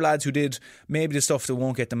there was other lads who did maybe the stuff that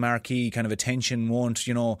won't get the marquee kind of attention, won't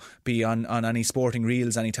be on any sporting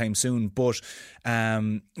reels anytime soon. But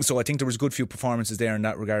so I think there was a good few performances there in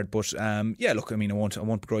that regard. But look, I mean, I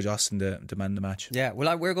won't begrudge Austin the man of the match. Yeah,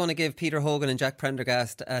 well, we're going to give Peter Hogan and Jack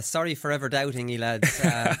Prendergast sorry for ever doubting you lads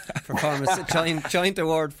performance joint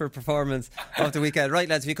award for performance of the weekend. Right,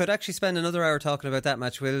 lads, if you could actually spend another hour talking about that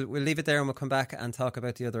match, we'll leave it there and we'll come back and talk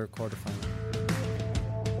about the other quarter-final.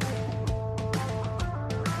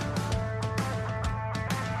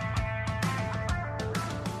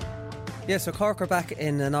 Yeah, so Cork are back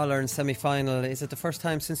in an All-Ireland semi-final. Is it the first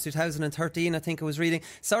time since 2013, I think I was reading?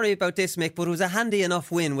 Sorry about this, Mick, but it was a handy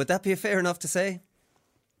enough win. Would that be fair enough to say?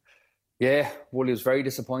 Yeah, well, it was very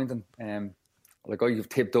disappointing. I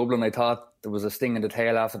tipped Dublin. I thought there was a sting in the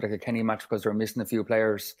tail after the Kenny match because they were missing a few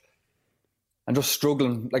players and just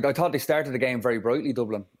struggling. I thought they started the game very brightly,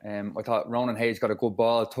 Dublin. I thought Ronan Hayes got a good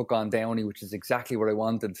ball, took on Downey, which is exactly what I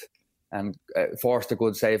wanted, and forced a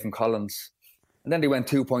good save from Collins. And then they went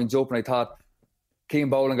 2 points up, and I thought Keane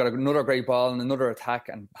Boland got another great ball and another attack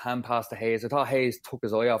and hand pass to Hayes. I thought Hayes took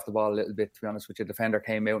his eye off the ball a little bit, to be honest with you. The defender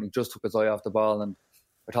came out and he just took his eye off the ball, and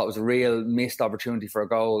I thought it was a real missed opportunity for a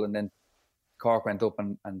goal. And then Cork went up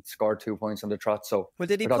and scored 2 points on the trot. So, well,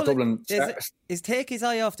 did he pull Dublin is take his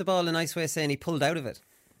eye off the ball a nice way of saying he pulled out of it?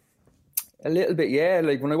 A little bit, yeah.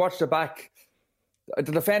 When I watched it back,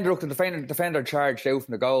 the defender charged out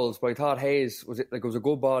from the goals, but I thought Hayes it was a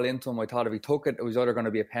good ball into him. I thought if he took it, it was either going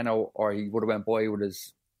to be a penalty or he would have went by with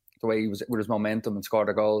his momentum and scored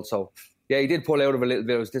a goal. So yeah, he did pull out of it a little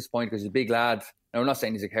bit. I was disappointed because he's a big lad. Now, I'm not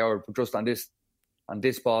saying he's a coward, but just on this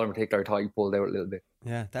ball in particular, I thought he pulled out a little bit.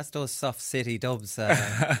 Yeah, that's those soft city dubs,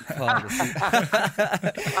 Paul.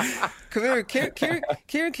 Come here,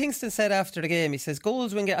 Kieran Kingston said after the game, he says,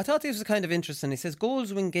 goals win games. I thought this was kind of interesting. He says,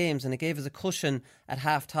 goals win games, and it gave us a cushion at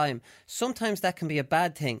half-time. Sometimes that can be a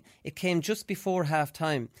bad thing. It came just before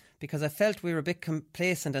half-time because I felt we were a bit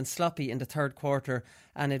complacent and sloppy in the third quarter,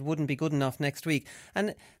 and it wouldn't be good enough next week.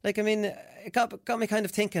 And, like, I mean, it got me kind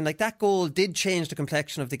of thinking, like, that goal did change the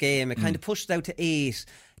complexion of the game. It kind of pushed it out to 8.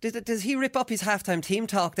 Does he rip up his halftime team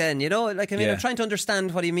talk then? You know, like, I mean, I'm trying to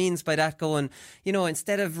understand what he means by that, going, you know,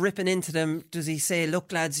 instead of ripping into them, does he say,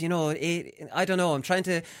 look, lads, you know, 8, I don't know. I'm trying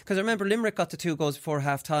to, because I remember Limerick got the 2 goals before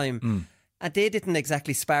halftime. And they didn't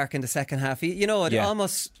exactly spark in the second half. You know, it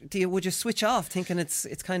almost, would you switch off thinking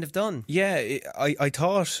it's kind of done? Yeah, I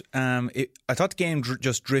thought the game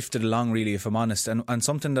just drifted along, really, if I'm honest. And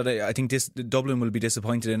something that I think Dublin will be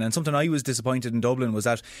disappointed in, and something I was disappointed in Dublin, was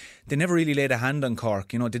that they never really laid a hand on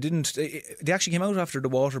Cork. You know, they actually came out after the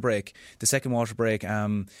water break, the second water break,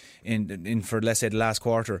 in for, let's say, the last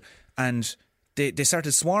quarter, and they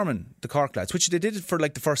started swarming the Cork lads, which they did for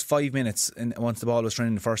like the first 5 minutes once the ball was thrown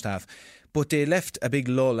in the first half. But they left a big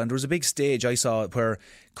lull, and there was a big stage I saw where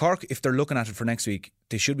Cork, if they're looking at it for next week,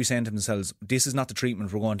 they should be saying to themselves, this is not the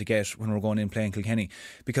treatment we're going to get when we're going in playing Kilkenny.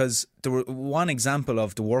 Because there were one example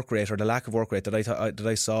of the work rate, or the lack of work rate, that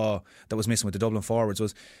I saw that was missing with the Dublin forwards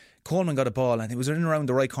was Coleman got a ball, and it was in around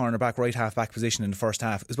the right corner back, right half back position in the first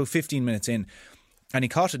half. It was about 15 minutes in, and he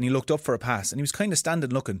caught it and he looked up for a pass, and he was kind of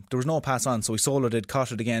standing looking. There was no pass on, so he soloed it,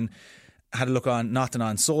 caught it again, had a look on, nothing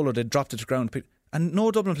on, soloed it, dropped it to the ground, and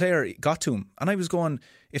no Dublin player got to him. And I was going,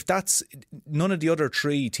 if that's, none of the other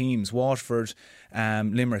 3 teams, Waterford,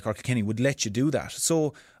 Limerick or Kilkenny, would let you do that.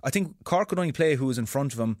 So I think Cork could only play who was in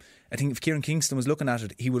front of him. I think if Kieran Kingston was looking at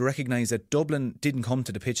it, he would recognise that Dublin didn't come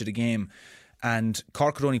to the pitch of the game, and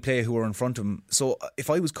Cork could only play who were in front of him. So if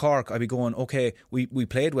I was Cork, I'd be going, okay, we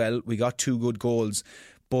played well, we got 2 good goals.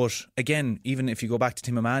 But again, even if you go back to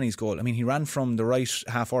Tim O'Mahony's goal, I mean, he ran from the right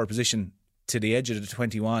half-hour position to the edge of the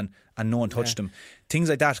 21 and no one touched him. Things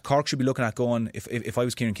like that Cork should be looking at, going, if I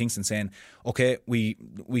was Kieran Kingston, saying, okay, we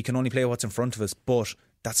can only play what's in front of us, but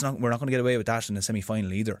we're not going to get away with that in the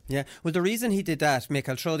semi-final either. Yeah, well, the reason he did that, Mick,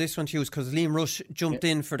 I'll throw this one to you, is because Liam Rush jumped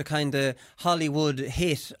in for the kind of Hollywood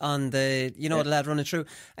hit on the, the lad running through,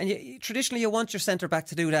 and traditionally you want your centre back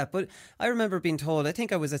to do that, but I remember being told, I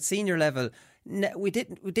think I was at senior level, we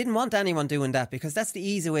didn't want anyone doing that, because that's the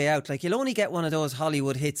easy way out. Like, you'll only get one of those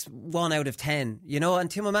Hollywood hits 1 out of 10,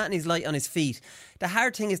 and Tim O'Mahony's light on his feet. The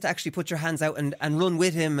hard thing is to actually put your hands out and run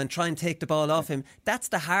with him and try and take the ball off him. That's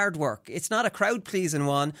the hard work. It's not a crowd pleasing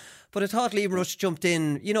one, but I thought Liam Rush jumped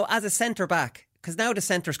in, as a centre back, because now the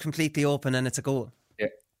centre's completely open and it's a goal. Yeah,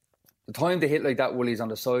 the time to hit like that, Willie's on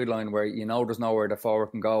the sideline, where there's nowhere the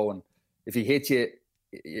forward can go, and if he hits you,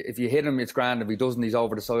 if you hit him, it's grand. If he doesn't, he's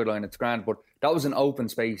over the sideline, it's grand. But that was an open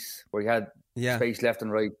space where he had space left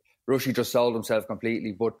and right. Rushy just sold himself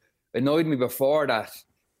completely. But it annoyed me before that,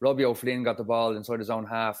 Robbie O'Flynn got the ball inside his own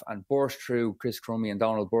half and burst through Chris Crummy and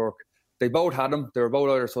Donald Burke. They both had him. They were both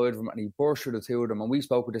either side of him, and he burst through the 2 of them. And we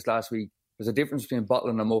spoke with this last week. There's a difference between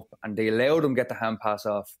bottling them up, and they allowed him to get the hand pass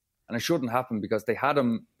off. And it shouldn't happen, because they had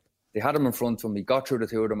him in front of him. He got through the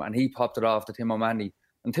 2 of them, and he popped it off to Tim O'Mahony.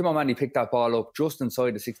 And Tim O'Mahony picked that ball up just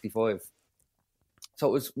inside the 65. So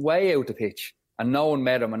it was way out the pitch, and no one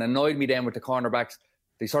met him. And annoyed me then with the cornerbacks.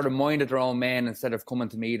 They sort of minded their own men instead of coming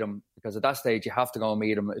to meet him, because at that stage you have to go and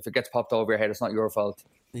meet him. If it gets popped over your head, it's not your fault.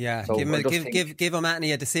 Yeah, so give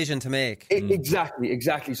O'Mahony a decision to make.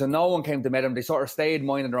 Exactly. So no one came to meet him. They sort of stayed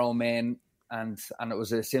minding their own men, and it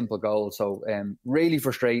was a simple goal. So really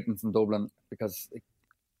frustrating from Dublin, because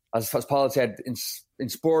as Paul said, in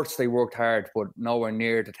sports they worked hard, but nowhere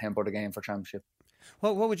near the tempo of the game for championship.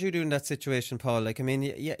 What would you do in that situation, Paul? Like, I mean,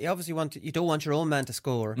 you obviously you don't want your own man to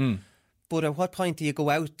score. But at what point do you go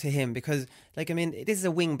out to him? Because, like, I mean, this is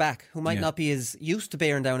a wing back who might not be as used to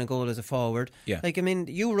bearing down a goal as a forward. Yeah. Like, I mean,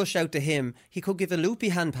 you rush out to him, he could give a loopy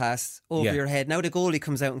hand pass over your head. Now the goalie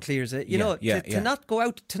comes out and clears it. To not go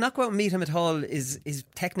out and meet him at all is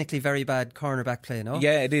technically very bad cornerback play, no?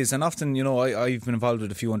 Yeah, it is. And often, I've been involved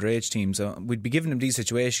with a few underage teams. We'd be giving them these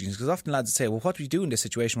situations, because often lads would say, well, what do you do in this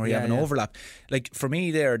situation where you have an overlap? Like, for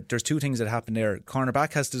me there's 2 things that happen there.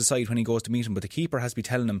 Cornerback has to decide when he goes to meet him, but the keeper has to be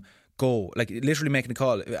telling him, go, like literally making a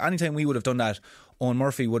call. Anytime we would have done that, Owen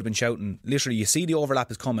Murphy would have been shouting, literally, you see the overlap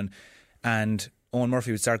is coming, and Owen Murphy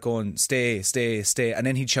would start going, stay, and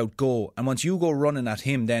then he'd shout, go. And once you go running at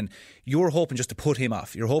him, then you're hoping just to put him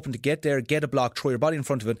off. You're hoping to get there, get a block, throw your body in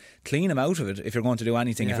front of it, clean him out of it if you're going to do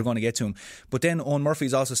anything, if you're going to get to him. But then Owen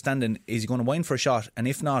Murphy's also standing, is he going to wind for a shot? And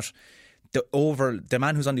if not, the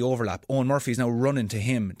man who's on the overlap, Owen Murphy, is now running to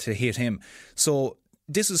him to hit him. So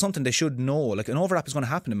this is something they should know. Like, an overlap is going to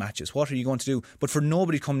happen in matches. What are you going to do? But for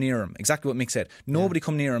nobody to come near him, exactly what Mick said, nobody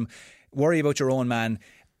come near him, worry about your own man.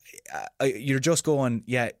 You're just going,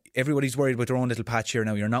 everybody's worried about their own little patch here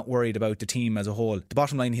now. You're not worried about the team as a whole. The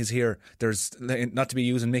bottom line is here, there's, not to be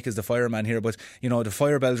using Mick as the fireman here, but the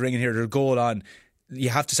fire bell's ringing here, there's a goal on. You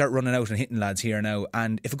have to start running out and hitting lads here now.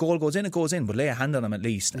 And if a goal goes in, it goes in, but lay a hand on them at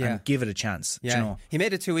least and give it a chance. Yeah, he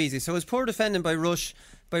made it too easy. So it was poor defending by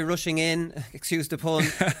rushing in, excuse the pun,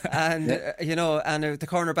 and the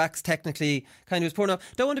cornerbacks technically kind of was poor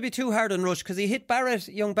enough. Don't want to be too hard on Rush, because he hit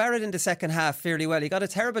young Barrett in the second half fairly well. He got a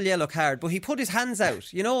terrible yellow card, but he put his hands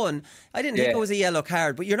out, and I didn't think it was a yellow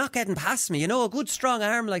card, but you're not getting past me, a good strong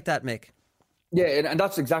arm like that, Mick. Yeah, and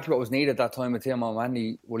that's exactly what was needed at that time with Tim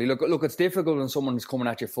O'Mahony. Well, look, it's difficult when someone's coming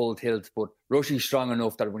at you full tilt, but Rushy's strong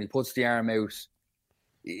enough that when he puts the arm out,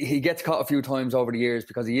 he gets caught a few times over the years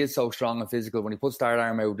because he is so strong and physical. When he puts that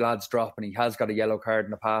arm out, lads drop, and he has got a yellow card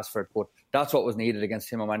in the past for it. But that's what was needed against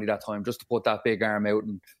Tim O'Mahony that time, just to put that big arm out.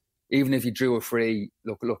 And even if he drew a free,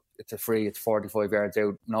 look, it's a free, it's 45 yards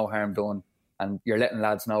out, no harm done. And you're letting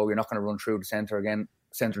lads know you're not going to run through the centre of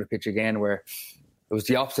the pitch again, where it was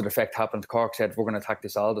the opposite effect happened. Cork said, we're going to attack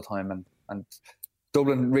this all the time. And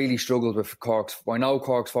Dublin really struggled with Cork's. I know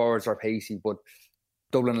Cork's forwards are pacey, but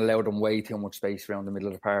Dublin allowed them way too much space around the middle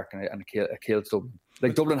of the park, and it killed Dublin.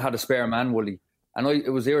 Like, Dublin had a spare man, Wooly. And it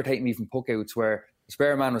was irritating me from puckouts where the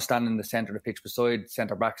spare man was standing in the centre of the pitch beside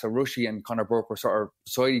centre back. So Rushy and Conor Burke were sort of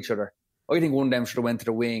beside each other. I think one of them should have went to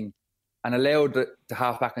the wing and allowed the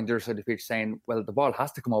half-back on the other side of the pitch, saying, well, the ball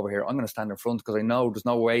has to come over here. I'm going to stand in front because I know there's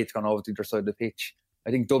no way it's gone over to the other side of the pitch.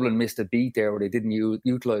 I think Dublin missed a beat there where they didn't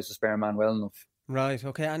utilise the spare man well enough. Right,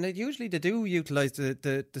 okay. And usually they do utilise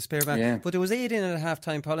the spare man. Yeah. But there was 8 in at half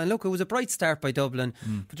time, Paul. And look, it was a bright start by Dublin.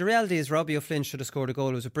 But the reality is Robbie O'Flynn should have scored a goal.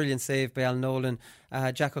 It was a brilliant save by Al Nolan.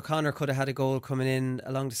 Jack O'Connor could have had a goal coming in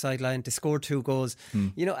along the sideline. They scored 2 goals.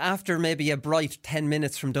 After maybe a bright 10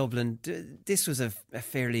 minutes from Dublin, this was a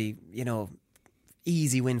fairly,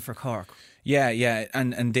 easy win for Cork. Yeah,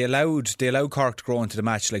 and they allowed Cork to grow into the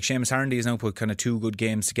match. Like, Seamus Harnedy has now put kind of 2 good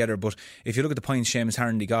games together, but if you look at the points Seamus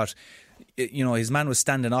Harnedy got, his man was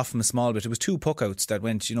standing off him a small bit. It was 2 puckouts that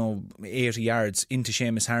went 80 yards into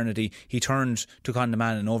Seamus Harnedy. He turned, took on the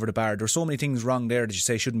man and over the bar. There were so many things wrong there that you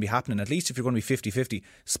say shouldn't be happening. At least if you're going to be 50-50,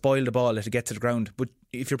 spoil the ball, let it get to the ground. But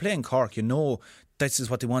if you're playing Cork, this is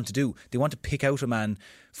what they want to do. They want to pick out a man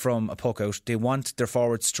from a puck out. They want their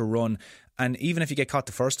forwards to run. And even if you get caught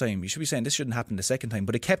the first time, you should be saying this shouldn't happen the second time.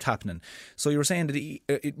 But it kept happening. So you were saying that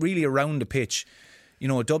it really around the pitch,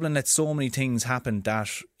 Dublin let so many things happen that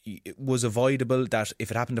it was avoidable, that if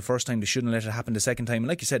it happened the first time, they shouldn't let it happen the second time. And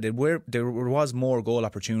like you said, there was more goal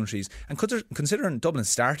opportunities. And considering Dublin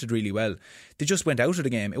started really well, they just went out of the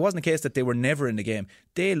game. It wasn't a case that they were never in the game.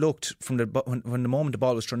 They looked, when the moment the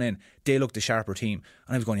ball was thrown in, they looked the sharper team.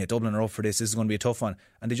 And I was going, Dublin are up for this. This is going to be a tough one.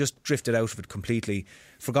 And they just drifted out of it completely,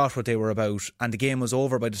 forgot what they were about, and the game was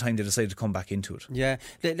over by the time they decided to come back into it. Yeah,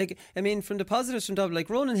 from the positives from Dublin,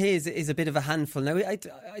 Ronan Hayes is a bit of a handful. Now, I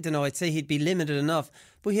don't know, I'd say he'd be limited enough,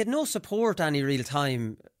 but he had no support any real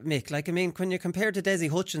time, Mick. When you compare to Desi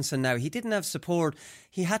Hutchinson now, he didn't have support.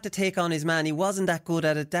 He had to take on his man. He wasn't that good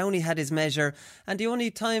at it. Downey had his measure. And the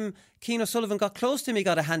only time Keane O'Sullivan got close to him, he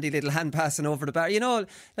got a handy little hand passing over the bar. You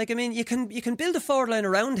can build a forward line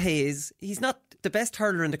around Hayes. He's not the best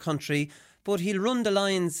hurler in the country, but he'll run the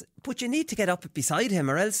lines. But you need to get up beside him,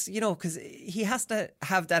 or else, because he has to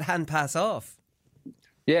have that hand pass off.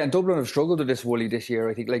 Yeah, and Dublin have struggled with this, Wooly, this year.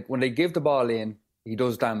 I think, when they give the ball in, he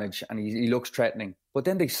does damage and he looks threatening. But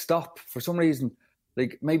then they stop for some reason.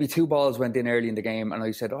 Maybe 2 balls went in early in the game, and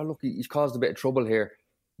I said, "Oh, look, he's caused a bit of trouble here."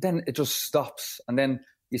 Then it just stops, and then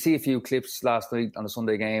you see a few clips last night on the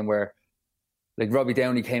Sunday game where, Robbie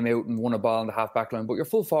Downey came out and won a ball in the half-back line, but your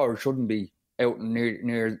full forward shouldn't be out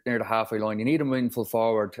near the halfway line. You need him in full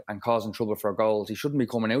forward and causing trouble for goals. He shouldn't be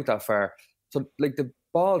coming out that far. So, the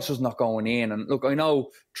ball's just not going in. And look, I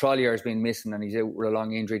know Trollier has been missing and he's out with a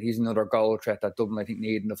long injury. He's another goal threat that Dublin, I think,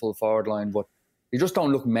 need in the full forward line, but they just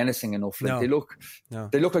don't look menacing enough. They look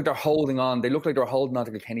like they're holding on. They look like they were holding on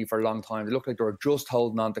to Kilkenny for a long time. They look like they were just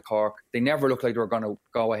holding on to Cork. They never look like they were going to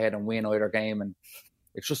go ahead and win either game. And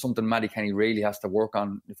it's just something Matty Kenny really has to work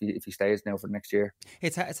on if he stays now for the next year.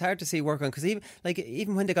 It's hard to see work on, because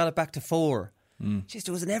even when they got it back to 4, Jeez,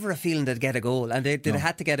 there was never a feeling they'd get a goal, and they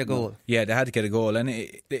had to get a goal. Yeah, they had to get a goal, and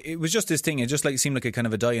it was just this thing. It just seemed like a kind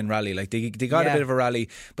of a dying rally. Like they got a bit of a rally,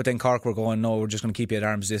 but then Cork were going, no, we're just going to keep you at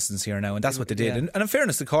arm's distance here now, and that's what they did. And in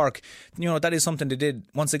fairness to Cork, that is something they did.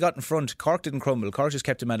 Once they got in front, Cork didn't crumble. Cork just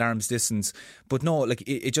kept them at arm's distance. But no,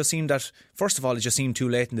 it just seemed that, first of all, it just seemed too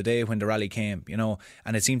late in the day when the rally came,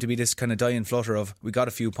 and it seemed to be this kind of dying flutter of, we got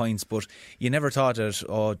a few points, but you never thought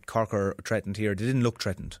that, Cork are threatened here. They didn't look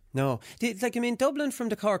threatened. No. Dublin from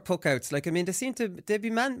the Cork puckouts, they'd be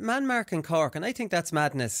man marking Cork, and I think that's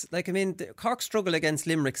madness. Cork struggle against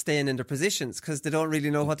Limerick staying in their positions because they don't really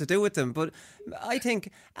know what to do with them. But I think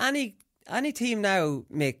any team now,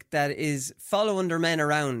 Mick, that is following their men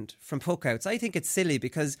around from puckouts, I think it's silly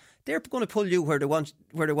because they're going to pull you where they want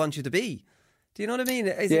you to be. Do you know what I mean?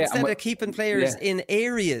 Instead of keeping players in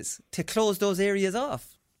areas to close those areas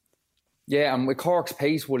off. Yeah, and with Cork's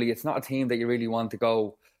pace, Wooly, it's not a team that you really want to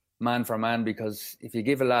go man for man, because if you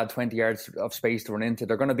give a lad 20 yards of space to run into,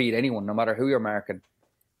 they're going to beat anyone, no matter who you're marking.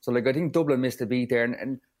 So, I think Dublin missed a beat there,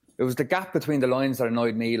 and it was the gap between the lines that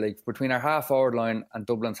annoyed me. Between our half-forward line and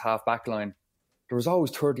Dublin's half-back line, there was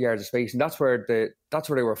always 30 yards of space, and that's where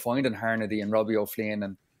they were finding Harnedy and Robbie O'Flynn,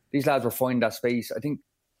 and these lads were finding that space. I think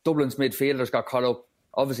Dublin's midfielders got caught up.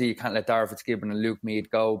 Obviously, you can't let Dara Fitzgibbon and Luke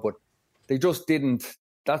Meade go, but they just didn't.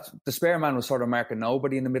 The spare man was sort of marking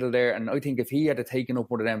nobody in the middle there, and I think if he had taken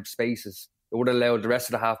up one of them spaces, it would have allowed the rest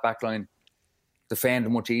of the half-back line to defend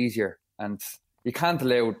much easier. And you can't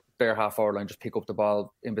allow their half-forward line just pick up the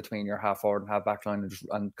ball in between your half-forward and half-back line,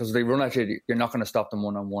 and because they run at you, you're not going to stop them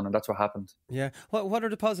one-on-one, and that's what happened. Yeah. What are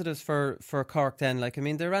the positives for Cork then?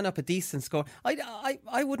 They ran up a decent score.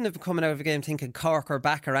 I wouldn't have coming out of a game thinking Cork are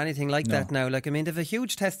back or anything like that now. They've a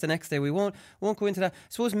huge test the next day. We won't go into that. I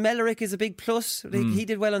suppose Mellerick is a big plus. He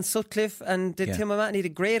did well on Sutcliffe, and Tim O'Mahony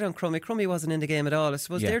did great on Crummy. Crummy wasn't in the game at all. I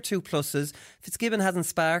suppose they're two pluses. Fitzgibbon hasn't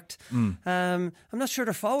sparked. I'm not sure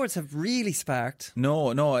their forwards have really sparked.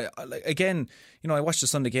 No. Again, I watched the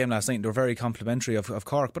Sunday game last night and they were very complimentary of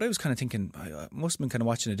Cork, but I was kind of thinking I must have been kind of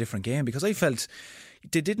watching a different game, because I felt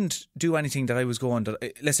they didn't do anything that I was going to,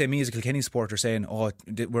 let's say me as a Kilkenny supporter saying,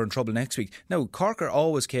 we're in trouble next week. No, Cork are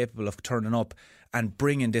always capable of turning up and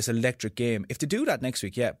bringing this electric game. If they do that next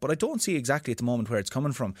week, but I don't see exactly at the moment where it's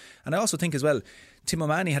coming from. And I also think as well, Tim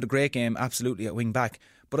O'Mahony had a great game absolutely at wing back,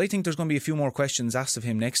 but I think there's going to be a few more questions asked of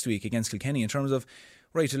him next week against Kilkenny in terms of,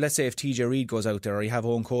 right, let's say if TJ Reid goes out there, or you have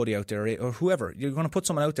Owen Cody out there, or whoever, you're going to put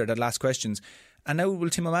someone out there that asks questions. And now will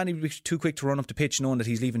Tim O'Mahony be too quick to run up the pitch knowing that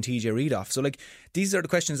he's leaving TJ Reid off? So these are the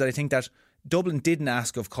questions that I think that Dublin didn't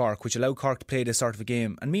ask of Cork, which allowed Cork to play this sort of a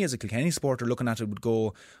game. And me as a Kilkenny supporter looking at it would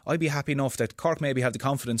go, I'd be happy enough that Cork maybe have the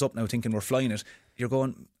confidence up now thinking we're flying it. You're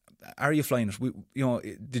going, are you flying it?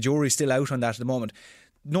 The jury's still out on that at the moment.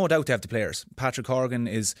 No doubt they have the players. Patrick Horgan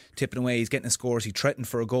is tipping away. He's getting his scores. He threatened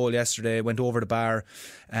for a goal yesterday, went over the bar,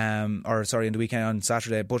 in the weekend on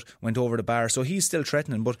Saturday, but went over the bar. So he's still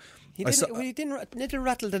threatening. But he didn't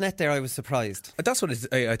rattle the net there. I was surprised. That's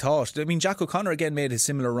what I thought. I mean, Jack O'Connor again made his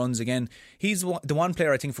similar runs again. He's the one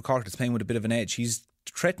player I think for Cork that's playing with a bit of an edge. He's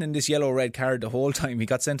threatening this yellow-red card the whole time. He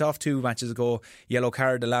got sent off 2 matches ago, yellow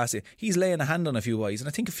card the last. He's laying a hand on a few guys, and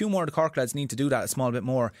I think a few more of the Cork lads need to do that a small bit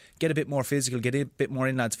more, get a bit more physical, get a bit more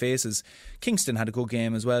in lads' faces. Kingston had a good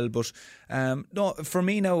game as well, but no, for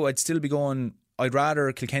me now I'd still be going, I'd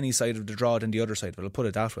rather Kilkenny's side of the draw than the other side, but I'll put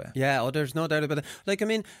it that way. Yeah, there's no doubt about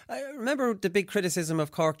it. I remember the big criticism of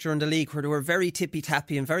Cork during the league where they were very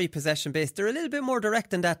tippy-tappy and very possession-based. They're a little bit more direct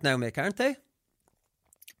than that now, Mick, aren't they?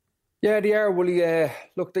 Yeah, they are. Well,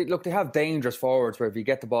 they have dangerous forwards where if you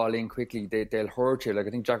get the ball in quickly, they'll hurt you. I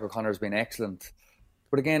think Jack O'Connor's been excellent.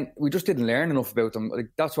 But again, we just didn't learn enough about them.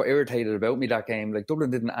 That's what irritated about me that game. Dublin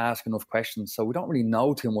didn't ask enough questions, so we don't really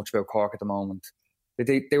know too much about Cork at the moment.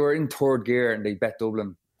 They were in third gear and they bet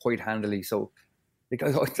Dublin quite handily. So,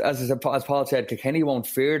 as Paul said, Kilkenny won't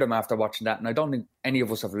fear them after watching that, and I don't think any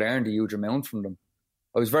of us have learned a huge amount from them.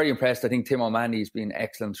 I was very impressed. I think Tim O'Mahony's been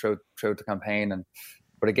excellent throughout the campaign,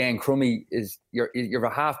 but again, Crummy you're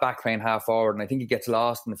a half-back playing half-forward, and I think he gets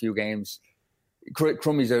lost in a few games.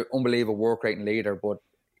 Crummy's an unbelievable work rate and leader, but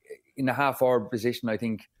in the half-forward position, I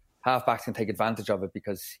think half-backs can take advantage of it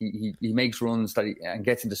because he makes runs and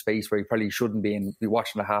gets into space where he probably shouldn't be, and be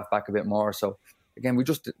watching the half-back a bit more. So again, we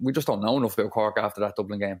just don't know enough about Cork after that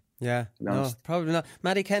Dublin game. Yeah, no, probably not.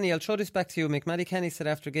 Matty Kenny, I'll throw this back to you, Mick. Matty Kenny said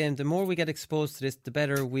after game, the more we get exposed to this, the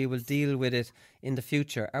better we will deal with it in the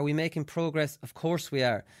future. Are we making progress? Of course we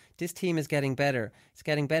are. This team is getting better. It's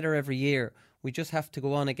getting better every year. We just have to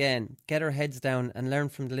go on again, get our heads down and learn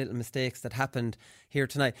from the little mistakes that happened here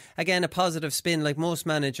tonight. Again, a positive spin like most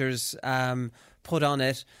managers put on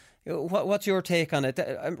it. What's your take on it?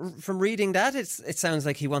 From reading that, it sounds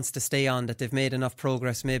like he wants to stay on, that they've made enough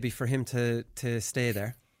progress maybe for him to stay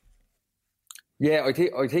there. Yeah,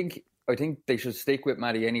 I think they should stick with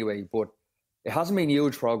Matty anyway, but it hasn't been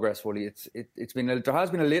huge progress, Wooly. There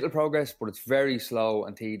has been a little progress, but it's very slow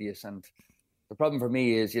and tedious. And the problem for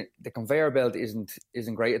me is the conveyor belt isn't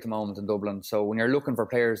great at the moment in Dublin. So when you're looking for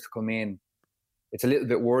players to come in, it's a little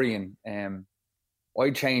bit worrying.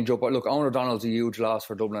 I'd change up. Look, Owen O'Donnell's a huge loss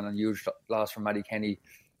for Dublin and a huge loss for Matty Kenny.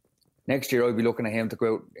 Next year, I'd be looking at him to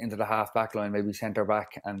go out into the half-back line, maybe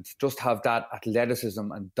centre-back, and just have that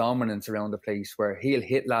athleticism and dominance around the place where he'll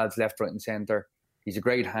hit lads left, right and centre. He's a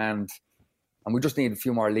great hand. And we just need a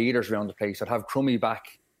few more leaders around the place. I'd have Crummy back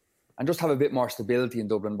and just have a bit more stability in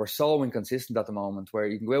Dublin. We're so inconsistent at the moment where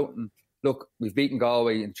you can go out and, look, we've beaten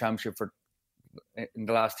Galway in the Championship in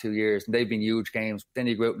the last 2 years, and they've been huge games. Then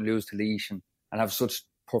you go out and lose to Laois and have such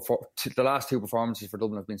the last two performances for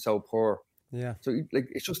Dublin have been so poor. Yeah. So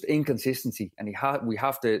it's just inconsistency, and we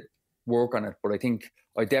have to work on it. But I think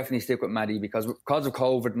I definitely stick with Matty because of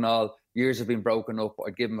COVID and all, years have been broken up.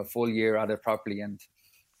 I'd give him a full year at it properly and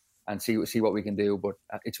see what we can do. But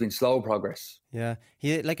it's been slow progress. Yeah,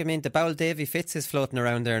 the Bowell Davy Fitz is floating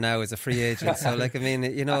around there now as a free agent. So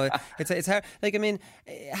it's hard.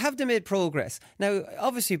 Have they made progress? Now,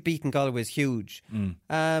 obviously, beating Galway is huge.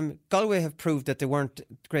 Galway have proved that they weren't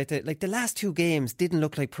great. The last two games didn't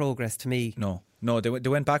look like progress to me. No, they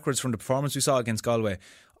went backwards from the performance we saw against Galway.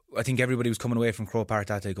 I think everybody was coming away from Croke Park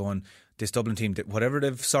that day going, this Dublin team, whatever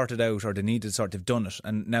they've sorted out or they needed to sort, they've done it.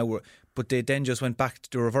 And now but they then just went back,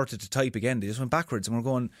 they reverted to type again. They just went backwards, and we're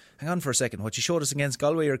going, hang on for a second. What you showed us against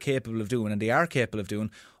Galway are capable of doing, and they are capable of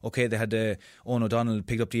doing. Okay, they had Owen O'Donnell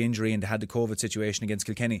picked up the injury and they had the COVID situation against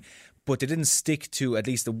Kilkenny, but they didn't stick to at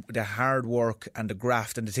least the hard work and the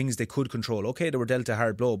graft and the things they could control. Okay, they were dealt a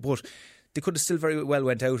hard blow, but they could have still very well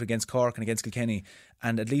went out against Cork and against Kilkenny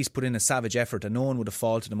and at least put in a savage effort, and no one would have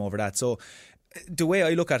faulted them over that. So the way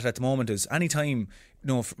I look at it at the moment is any time,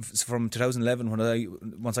 from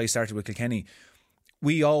 2011 once I started with Kilkenny,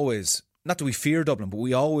 we always, not that we fear Dublin, but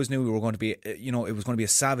we always knew we were going to be, it was going to be a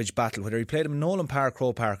savage battle, whether he played them in Nolan Park,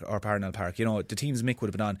 Croke Park or Parnell Park. The teams Mick would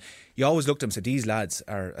have been on. You always looked at them and said, these lads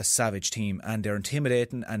are a savage team and they're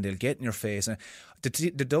intimidating and they'll get in your face. And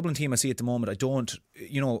the Dublin team I see at the moment, I don't,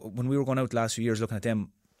 when we were going out the last few years looking at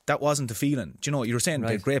them, that wasn't the feeling. You were saying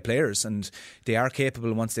they're great players and they are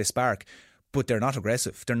capable once they spark, but they're not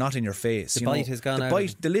aggressive. They're not in your face. The bite has gone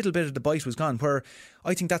out. The little bit of the bite was gone, where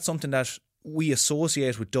I think that's something that we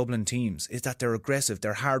associate with Dublin teams, is that they're aggressive,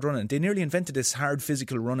 they're hard running. They nearly invented this hard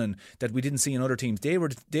physical running that we didn't see in other teams. They were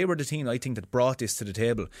the team, I think, that brought this to the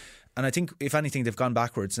table. And I think, if anything, they've gone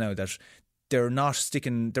backwards now, that they're not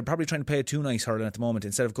sticking, they're probably trying to play a too nice hurling at the moment,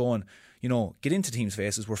 instead of going, get into teams'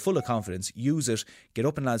 faces, we're full of confidence, use it, get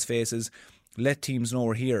up in lads' faces, let teams know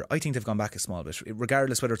we're here. I think they've gone back a small bit,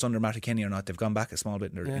 regardless whether it's under Matty Kenny or not. They've gone back a small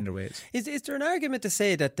bit in their ways. Is there an argument to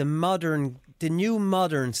say that the new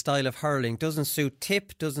modern style of hurling doesn't suit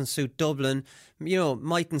Tip, doesn't suit Dublin,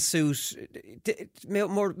 mightn't suit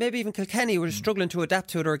more, maybe even Kilkenny were struggling to adapt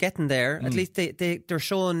to it or getting there? At least they're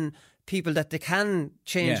showing people that they can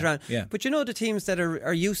change around. Yeah. But the teams that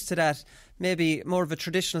are used to that, maybe more of a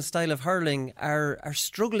traditional style of hurling, are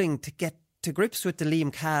struggling to get to grips with the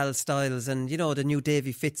Liam Cahill styles and the new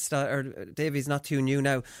Davy Fitz style, or Davy's not too new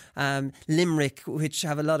now, Limerick, which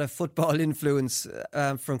have a lot of football influence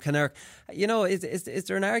from Connacht. Is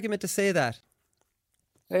there an argument to say that?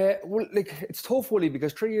 It's tough, Willie,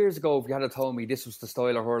 because 3 years ago, if you had told me this was the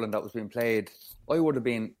style of hurling that was being played, I would have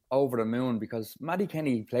been over the moon, because Matty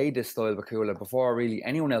Kenny played this style with Coola before really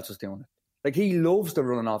anyone else was doing it. He loves the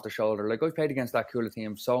running off the shoulder. I've played against that Coola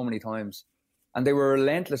team so many times, and they were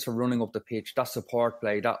relentless for running up the pitch, that support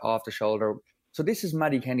play, that off the shoulder. So this is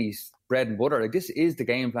Matty Kenny's bread and butter. This is the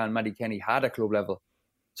game plan Matty Kenny had at club level.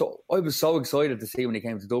 So I was so excited to see when he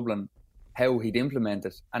came to Dublin how he'd implement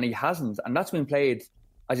it, and he hasn't. And that's been played,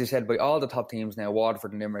 as you said, by all the top teams now,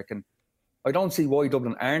 Waterford and Limerick. And I don't see why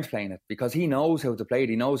Dublin aren't playing it, because he knows how to play it,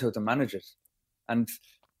 he knows how to manage it. And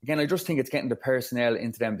again, I just think it's getting the personnel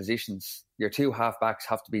into them positions. Your two half-backs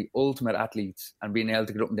have to be ultimate athletes and being able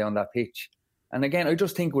to get up and down that pitch. And again, I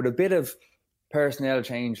just think with a bit of personnel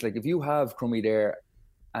change, if you have Crummy there,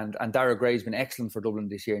 and Dara Gray's been excellent for Dublin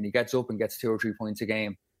this year, and he gets up and gets 2 or 3 points a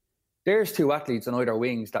game, there's two athletes on either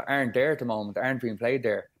wings that aren't there at the moment, that aren't being played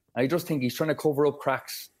there. And I just think he's trying to cover up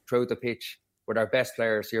cracks throughout the pitch with our best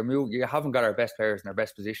players. So you haven't got our best players in our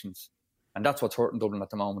best positions. And that's what's hurting Dublin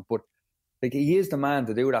at the moment. But he is the man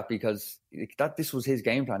to do that, because this was his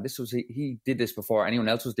game plan. He did this before anyone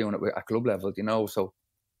else was doing it at club level, So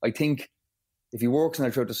I think if he works on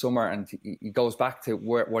it throughout the summer and he goes back to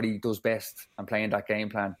what he does best and playing that game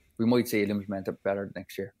plan, we might see it implemented better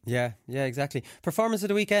next year. Yeah, exactly. Performance of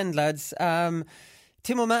the weekend, lads.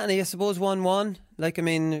 Tim O'Mahony, I suppose, 1-1. Like, I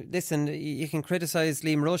mean, listen, you can criticise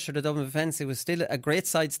Liam Rush or the Dublin defence. It was still a great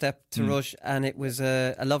sidestep to Rush, and it was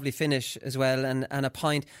a lovely finish as well, and a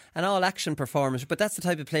point, an all-action performance. But that's the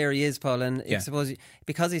type of player he is, Paul, and I suppose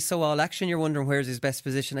because he's so all-action, you're wondering where's his best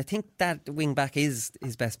position. I think that wing-back is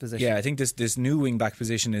his best position. Yeah, I think this new wing-back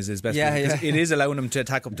position is his best position. It is allowing him to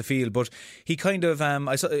attack up the field, but he kind of,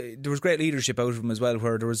 I saw, there was great leadership out of him as well,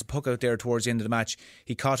 where there was a puck out there towards the end of the match.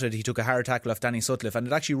 He caught it, he took a hard tackle off Danny Sutcliffe, and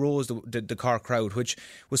it actually rose the Cork crowd, which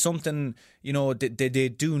was something, you know, they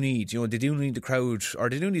do need. You know, they do need the crowd, or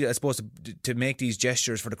they do need, I suppose, to make these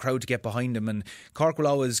gestures for the crowd to get behind them. And Cork will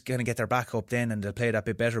always kind of get their back up then, and they'll play that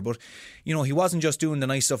bit better. But you know, he wasn't just doing the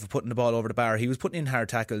nice stuff of putting the ball over the bar. He was putting in hard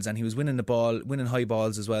tackles, and he was winning the ball, winning high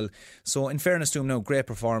balls as well. So in fairness to him, no, great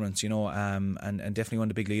performance. You know, and definitely one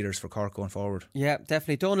of the big leaders for Cork going forward. Yeah,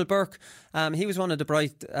 definitely. Donald Burke, he was one of the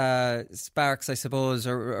bright sparks, I suppose,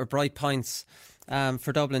 or bright points.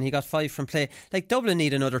 For Dublin. He got 5 from play. Like, Dublin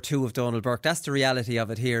need another 2 of Donald Burke. That's the reality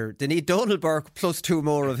of it here. They need Donald Burke plus 2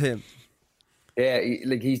 more of him. Yeah,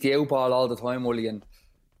 he's the outball all the time, Willie. And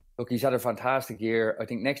look, he's had a fantastic year. I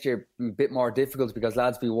think next year will be a bit more difficult because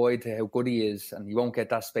lads be wide to how good he is, and he won't get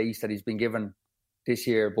that space that he's been given this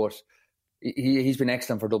year. But he's been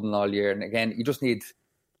excellent for Dublin all year. And again, you just need,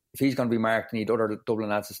 if he's going to be marked, you need other Dublin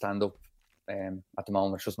lads to stand up. At the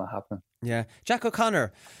moment, it's just not happening. Yeah. Jack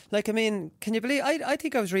O'Connor, like, I mean, can you believe, I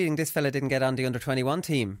think I was reading this fella didn't get on the under-21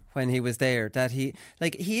 team when he was there, that he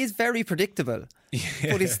is very predictable,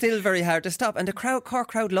 but he's still very hard to stop, and the Cork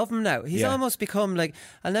crowd love him now. He's almost become, like,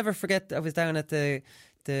 I'll never forget, I was down at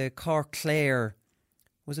the Cork Clare,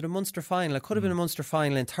 was it a Munster final? It could have been a Munster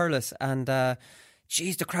final in Thurles, and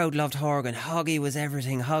jeez, the crowd loved Horgan. Hoggy was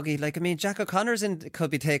everything. Hoggy, like, I mean, Jack O'Connor's could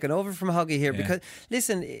be taken over from Hoggy here because,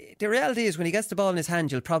 listen, the reality is when he gets the ball in his hand,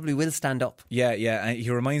 you'll probably will stand up. Yeah. He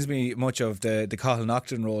reminds me much of the Cathal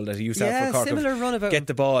Nocton role that he used to have for Cork. Yeah, similar runabout. Get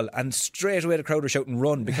the ball, and straight away the crowd are shouting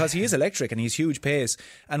run, because he is electric and he's huge pace.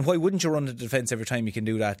 And why wouldn't you run to the defence every time you can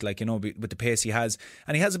do that? Like, you know, with the pace he has,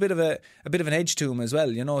 and he has a bit of an edge to him as well.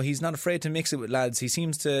 You know, he's not afraid to mix it with lads. He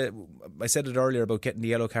seems to. I said it earlier about getting the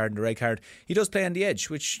yellow card and the red card. He does play on the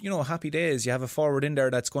edge, which, you know, happy days. You have a forward in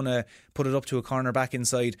there that's going to put it up to a corner back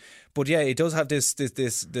inside. But yeah, it does have this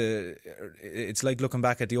it's like looking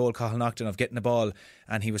back at the old Cathal Nocton of getting the ball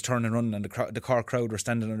and he was turning and running and the Cork crowd were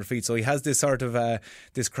standing on their feet. So he has this sort of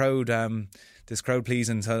this crowd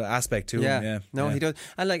pleasing sort of aspect to him. He does.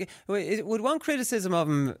 And like, would one criticism of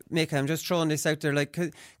him, Mick, I'm just throwing this out there, like,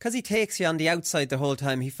 because he takes you on the outside the whole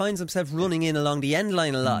time, he finds himself running in along the end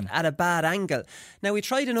line a lot at a bad angle. Now, we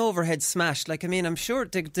tried an overhead smash. Like, I mean, I'm sure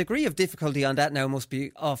the degree of difficulty on that now must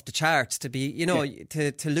be off the charts to be, you know,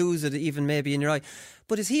 to lose it even maybe in your eye.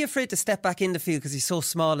 But is he afraid to step back in the field because he's so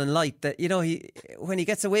small and light that, you know, when he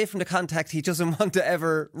gets away from the contact, he doesn't want to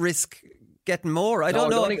ever risk getting more? I don't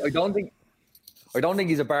know. I don't think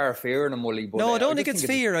he's a bar of fear in him, Willie. But no, I don't think it's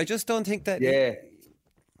fear. I just don't think that. Yeah.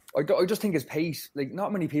 I just think his pace, like,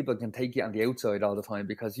 not many people can take you on the outside all the time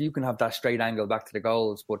because you can have that straight angle back to the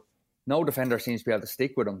goals, but no defender seems to be able to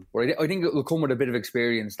stick with him. But I think it will come with a bit of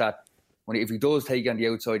experience that if he does take you on the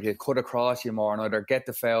outside, he'll cut across you more and either get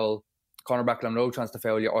the foul, cornerback will have no chance to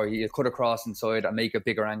foul you, or he'll cut across inside and make a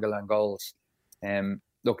bigger angle on goals.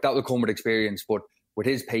 Look, that will come with experience, but with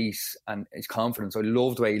his pace and his confidence, I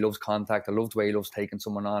love the way he loves contact. I love the way he loves taking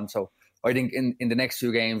someone on. So I think in the next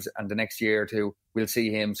 2 games and the next year or two, we'll see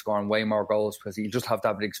him scoring way more goals because he'll just have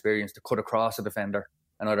that bit of experience to cut across a defender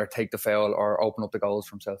and either take the foul or open up the goals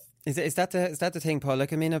for himself. Is that the thing, Paul?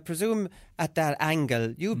 Like, I mean, I presume at that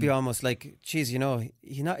angle, you'd be almost like, geez, you know,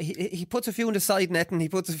 he puts a few in the side net and he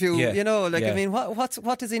puts a few, you know, like, I mean,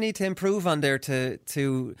 what does he need to improve on there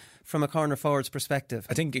to from a corner forward's perspective?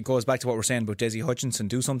 I think it goes back to what we're saying about Desi Hutchinson.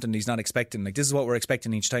 Do something he's not expecting. Like, this is what we're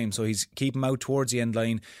expecting each time. So he's keep him out towards the end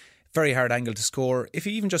line. Very hard angle to score. If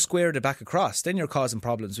you even just squared it back across, then you're causing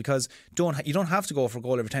problems because you don't have to go for a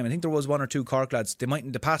goal every time. I think there was 1 or 2 Cork lads.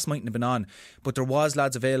 The pass mightn't have been on, but there was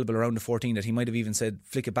lads available around the 14 that he might have even said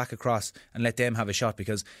flick it back across and let them have a shot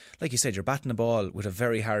because, like you said, you're batting the ball with a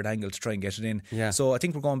very hard angle to try and get it in. Yeah. So I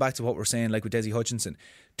think we're going back to what we're saying, like with Desi Hutchinson.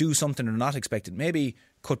 Do something they're not expecting. Maybe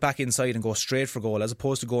cut back inside and go straight for goal as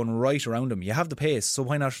opposed to going right around him. You have the pace, so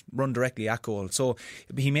why not run directly at goal? So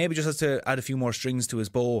he maybe just has to add a few more strings to his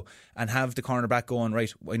bow and have the cornerback going,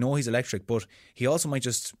 right, I know he's electric, but he also might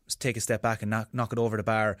just take a step back and knock it over the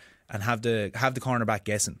bar and have the cornerback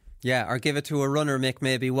guessing. Yeah, or give it to a runner, Mick,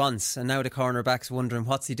 maybe once, and now the cornerback's wondering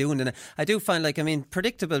what's he doing. And I do find,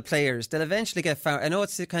 predictable players, they'll eventually get found. I know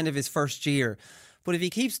it's kind of his first year, but if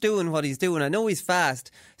he keeps doing what he's doing, I know he's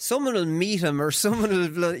fast, someone will meet him, or someone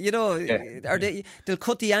will, or they'll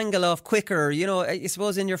cut the angle off quicker. I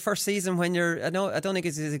suppose in your first season when I don't think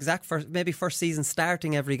it's his exact first season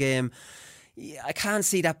starting every game. I can't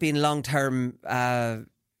see that being long-term,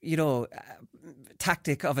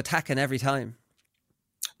 tactic of attacking every time.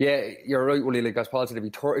 Yeah, you're right, Willie. As Paul said,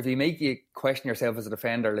 if he make you question yourself as a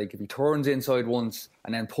defender, if he turns inside once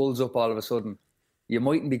and then pulls up all of a sudden, you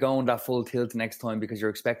mightn't be going that full tilt next time because you're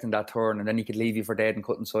expecting that turn, and then he could leave you for dead and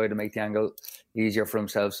cut inside and make the angle easier for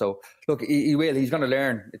himself. So, look, he will. He's going to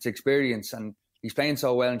learn. It's experience, and he's playing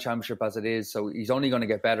so well in Championship as it is, so he's only going to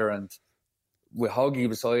get better. And with Hoggy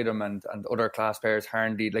beside him and other class players,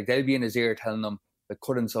 Harndy, they'll be in his ear telling him,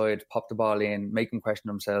 cut inside, pop the ball in, make them question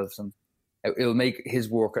themselves, and it'll make his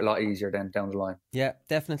work a lot easier then down the line. Yeah,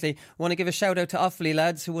 definitely. Want to give a shout out to Offaly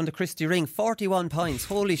lads who won the Christie Ring, 41 points.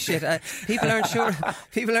 Holy shit! People aren't sure.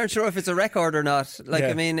 People aren't sure if it's a record or not.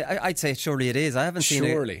 I'd say surely it is. I haven't seen it.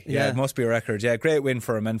 Surely, yeah, it must be a record. Yeah, great win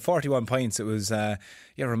for him, and 41 points. It was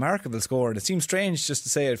remarkable score. And it seems strange just to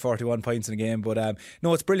say it, 41 points in a game, but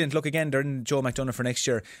no, it's brilliant. Look, again, they're in Joe McDonagh for next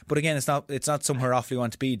year, but again, it's not somewhere Offaly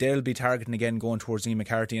want to be. They'll be targeting again going towards Ian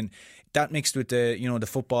McCarthy, and that mixed with the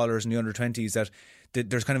footballers and the under-20s, that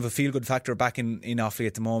there's kind of a feel-good factor back in Offaly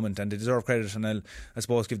at the moment, and they deserve credit. And I'll, I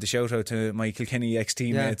suppose, give the shout out to my Kilkenny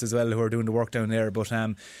ex-teammates as well who are doing the work down there. But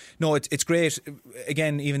no, it's great.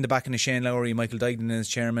 Again, even the backing of Shane Lowry, Michael Dignan as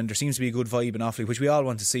chairman, there seems to be a good vibe in Offaly, which we all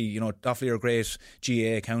want to see. Offaly are a great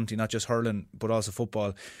GAA county, not just hurling but also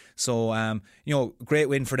football. So, great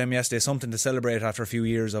win for them yesterday. Something to celebrate after a few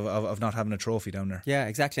years of not having a trophy down there. Yeah,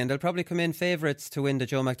 exactly. And they'll probably come in favourites to win the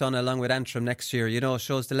Joe McDonagh along with Antrim next year.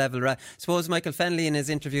 Shows the level. I suppose Michael Fennelly in his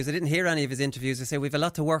interviews, I didn't hear any of his interviews, they say we've a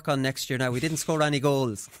lot to work on next year now. We didn't score any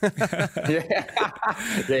goals. Yeah,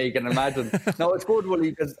 you can imagine. No, it's good,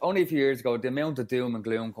 Willie, because only a few years ago, the amount of doom and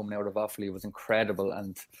gloom coming out of Offaly was incredible.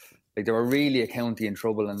 And they were really a county in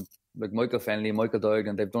trouble. And Michael Fennelly, Michael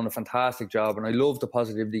Dignan, they've done a fantastic job, and I love the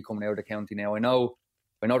positivity coming out of the county now. I know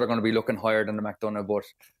they're going to be looking higher than the McDonagh, but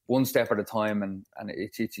one step at a time, and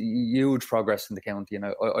it's huge progress in the county, and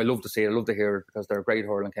I love to see it, I love to hear it, because they're a great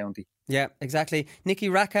hurling county. Yeah, exactly. Nicky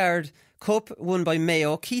Rackard Cup won by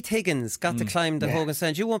Mayo. Keith Higgins got to climb the Hogan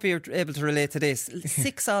Stand. You won't be able to relate to this.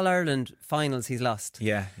 6 All-Ireland finals he's lost.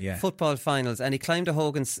 Yeah. Football finals, and he climbed the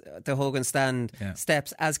Hogan Stand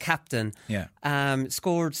steps as captain. Yeah.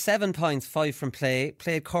 Scored 7 points, 5 from play.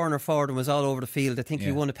 Played corner forward and was all over the field. I think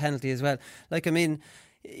he won a penalty as well.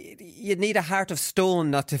 You'd need a heart of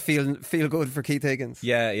stone not to feel good for Keith Higgins.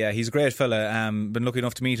 Yeah, he's a great fella. Been lucky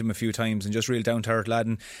enough to meet him a few times, and just real down to earth lad.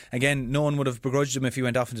 And again, no one would have begrudged him if he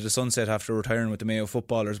went off into the sunset after retiring with the Mayo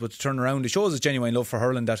footballers. But to turn around, it shows his genuine love for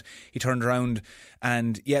hurling that he turned around.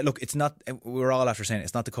 And yeah, look, it's not. We were all after saying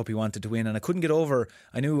it's not the cup he wanted to win, and I couldn't get over.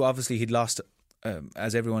 I knew obviously he'd lost.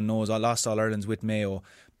 As everyone knows, I lost All-Irelands with Mayo,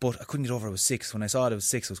 but I couldn't get over it was 6. When I saw it was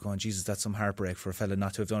 6, I was going, Jesus, that's some heartbreak for a fella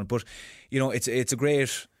not to have done it. But it's a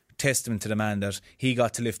great testament to the man that he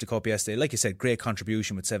got to lift the cup yesterday. Like you said, great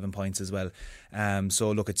contribution with 7 points as well. So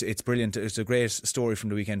look, it's brilliant. It's a great story from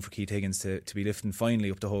the weekend for Keith Higgins to be lifting finally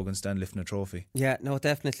up the Hogan Stand, lifting a trophy. Yeah, no, it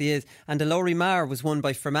definitely is. And the Lowry Mar was won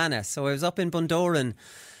by Fermanagh. So I was up in Bundoran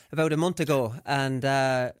about a month ago, and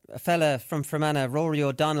a fella from Fermanagh, Rory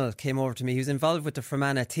O'Donnell, came over to me. He was involved with the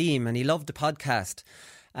Fermanagh team, and he loved the podcast.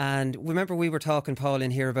 And remember we were talking, Paul,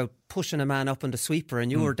 in here about pushing a man up on the sweeper,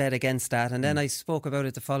 and you were dead against that. And then I spoke about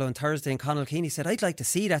it the following Thursday, and Conal Keane, he said, I'd like to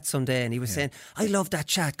see that someday. And he was saying, I love that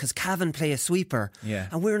chat because Cavan play a sweeper,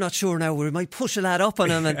 and we're not sure now, we might push a lad up on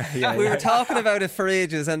him. And we were talking about it for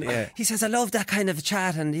ages, and he says, I love that kind of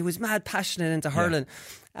chat. And he was mad passionate into hurling.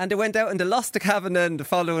 And they went out and they lost to Cavan then the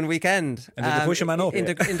following weekend. And did they push a man up? In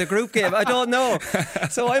the group game. I don't know.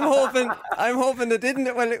 So I'm hoping they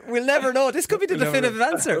didn't. Well, we'll never know. This could be the definitive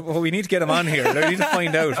answer. Well, we need to get him on here. We need to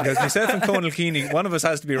find out, because myself and Conal Keane, one of us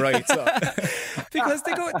has to be right. So. Because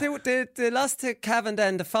they lost to Cavan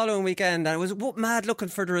then the following weekend, and it was mad looking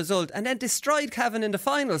for the result, and then destroyed Cavan in the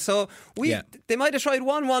final. So they might have tried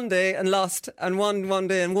one day and lost, and won one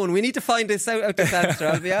day and won. We need to find this out this answer.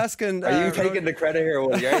 I'll be asking. Are you taking the credit here,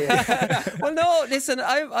 Will? Well, no, listen,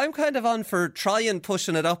 I'm kind of on for trying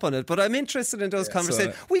pushing it up on it, but I'm interested in those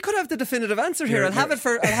conversations. We could have the definitive answer here. I'll have it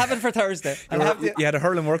for Thursday. You had a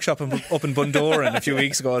hurling workshop up in Bundoran a few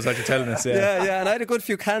weeks ago, is what you're telling us. Yeah, and I had a good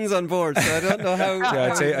few cans on board, so I don't know how.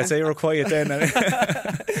 I'd say you were quiet then.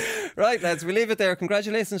 Right, lads, we leave it there.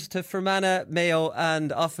 Congratulations to Fermanagh, Mayo and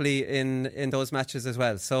Offaly in those matches as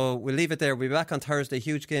well. So we'll leave it there. We'll be back on Thursday.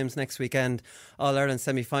 Huge games next weekend. All-Ireland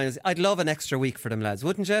semi-finals. I'd love an extra week for them, lads,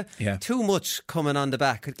 wouldn't you? Yeah. Too much coming on the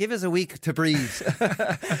back. Give us a week to breathe.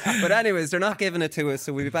 But anyways, they're not giving it to us.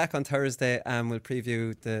 So we'll be back on Thursday and we'll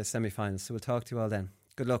preview the semi-finals. So we'll talk to you all then.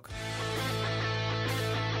 Good luck.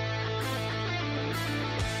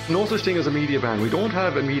 No such thing as a media ban. We don't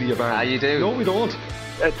have a media ban. Ah, you do? No, we don't.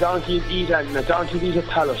 A donkey's eat and a donkey's eat a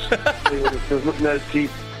pallet. There's nothing else to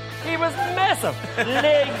eat. He was massive.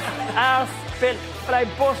 Legs, arse, built. But I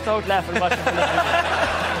burst out laughing watching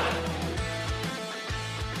him.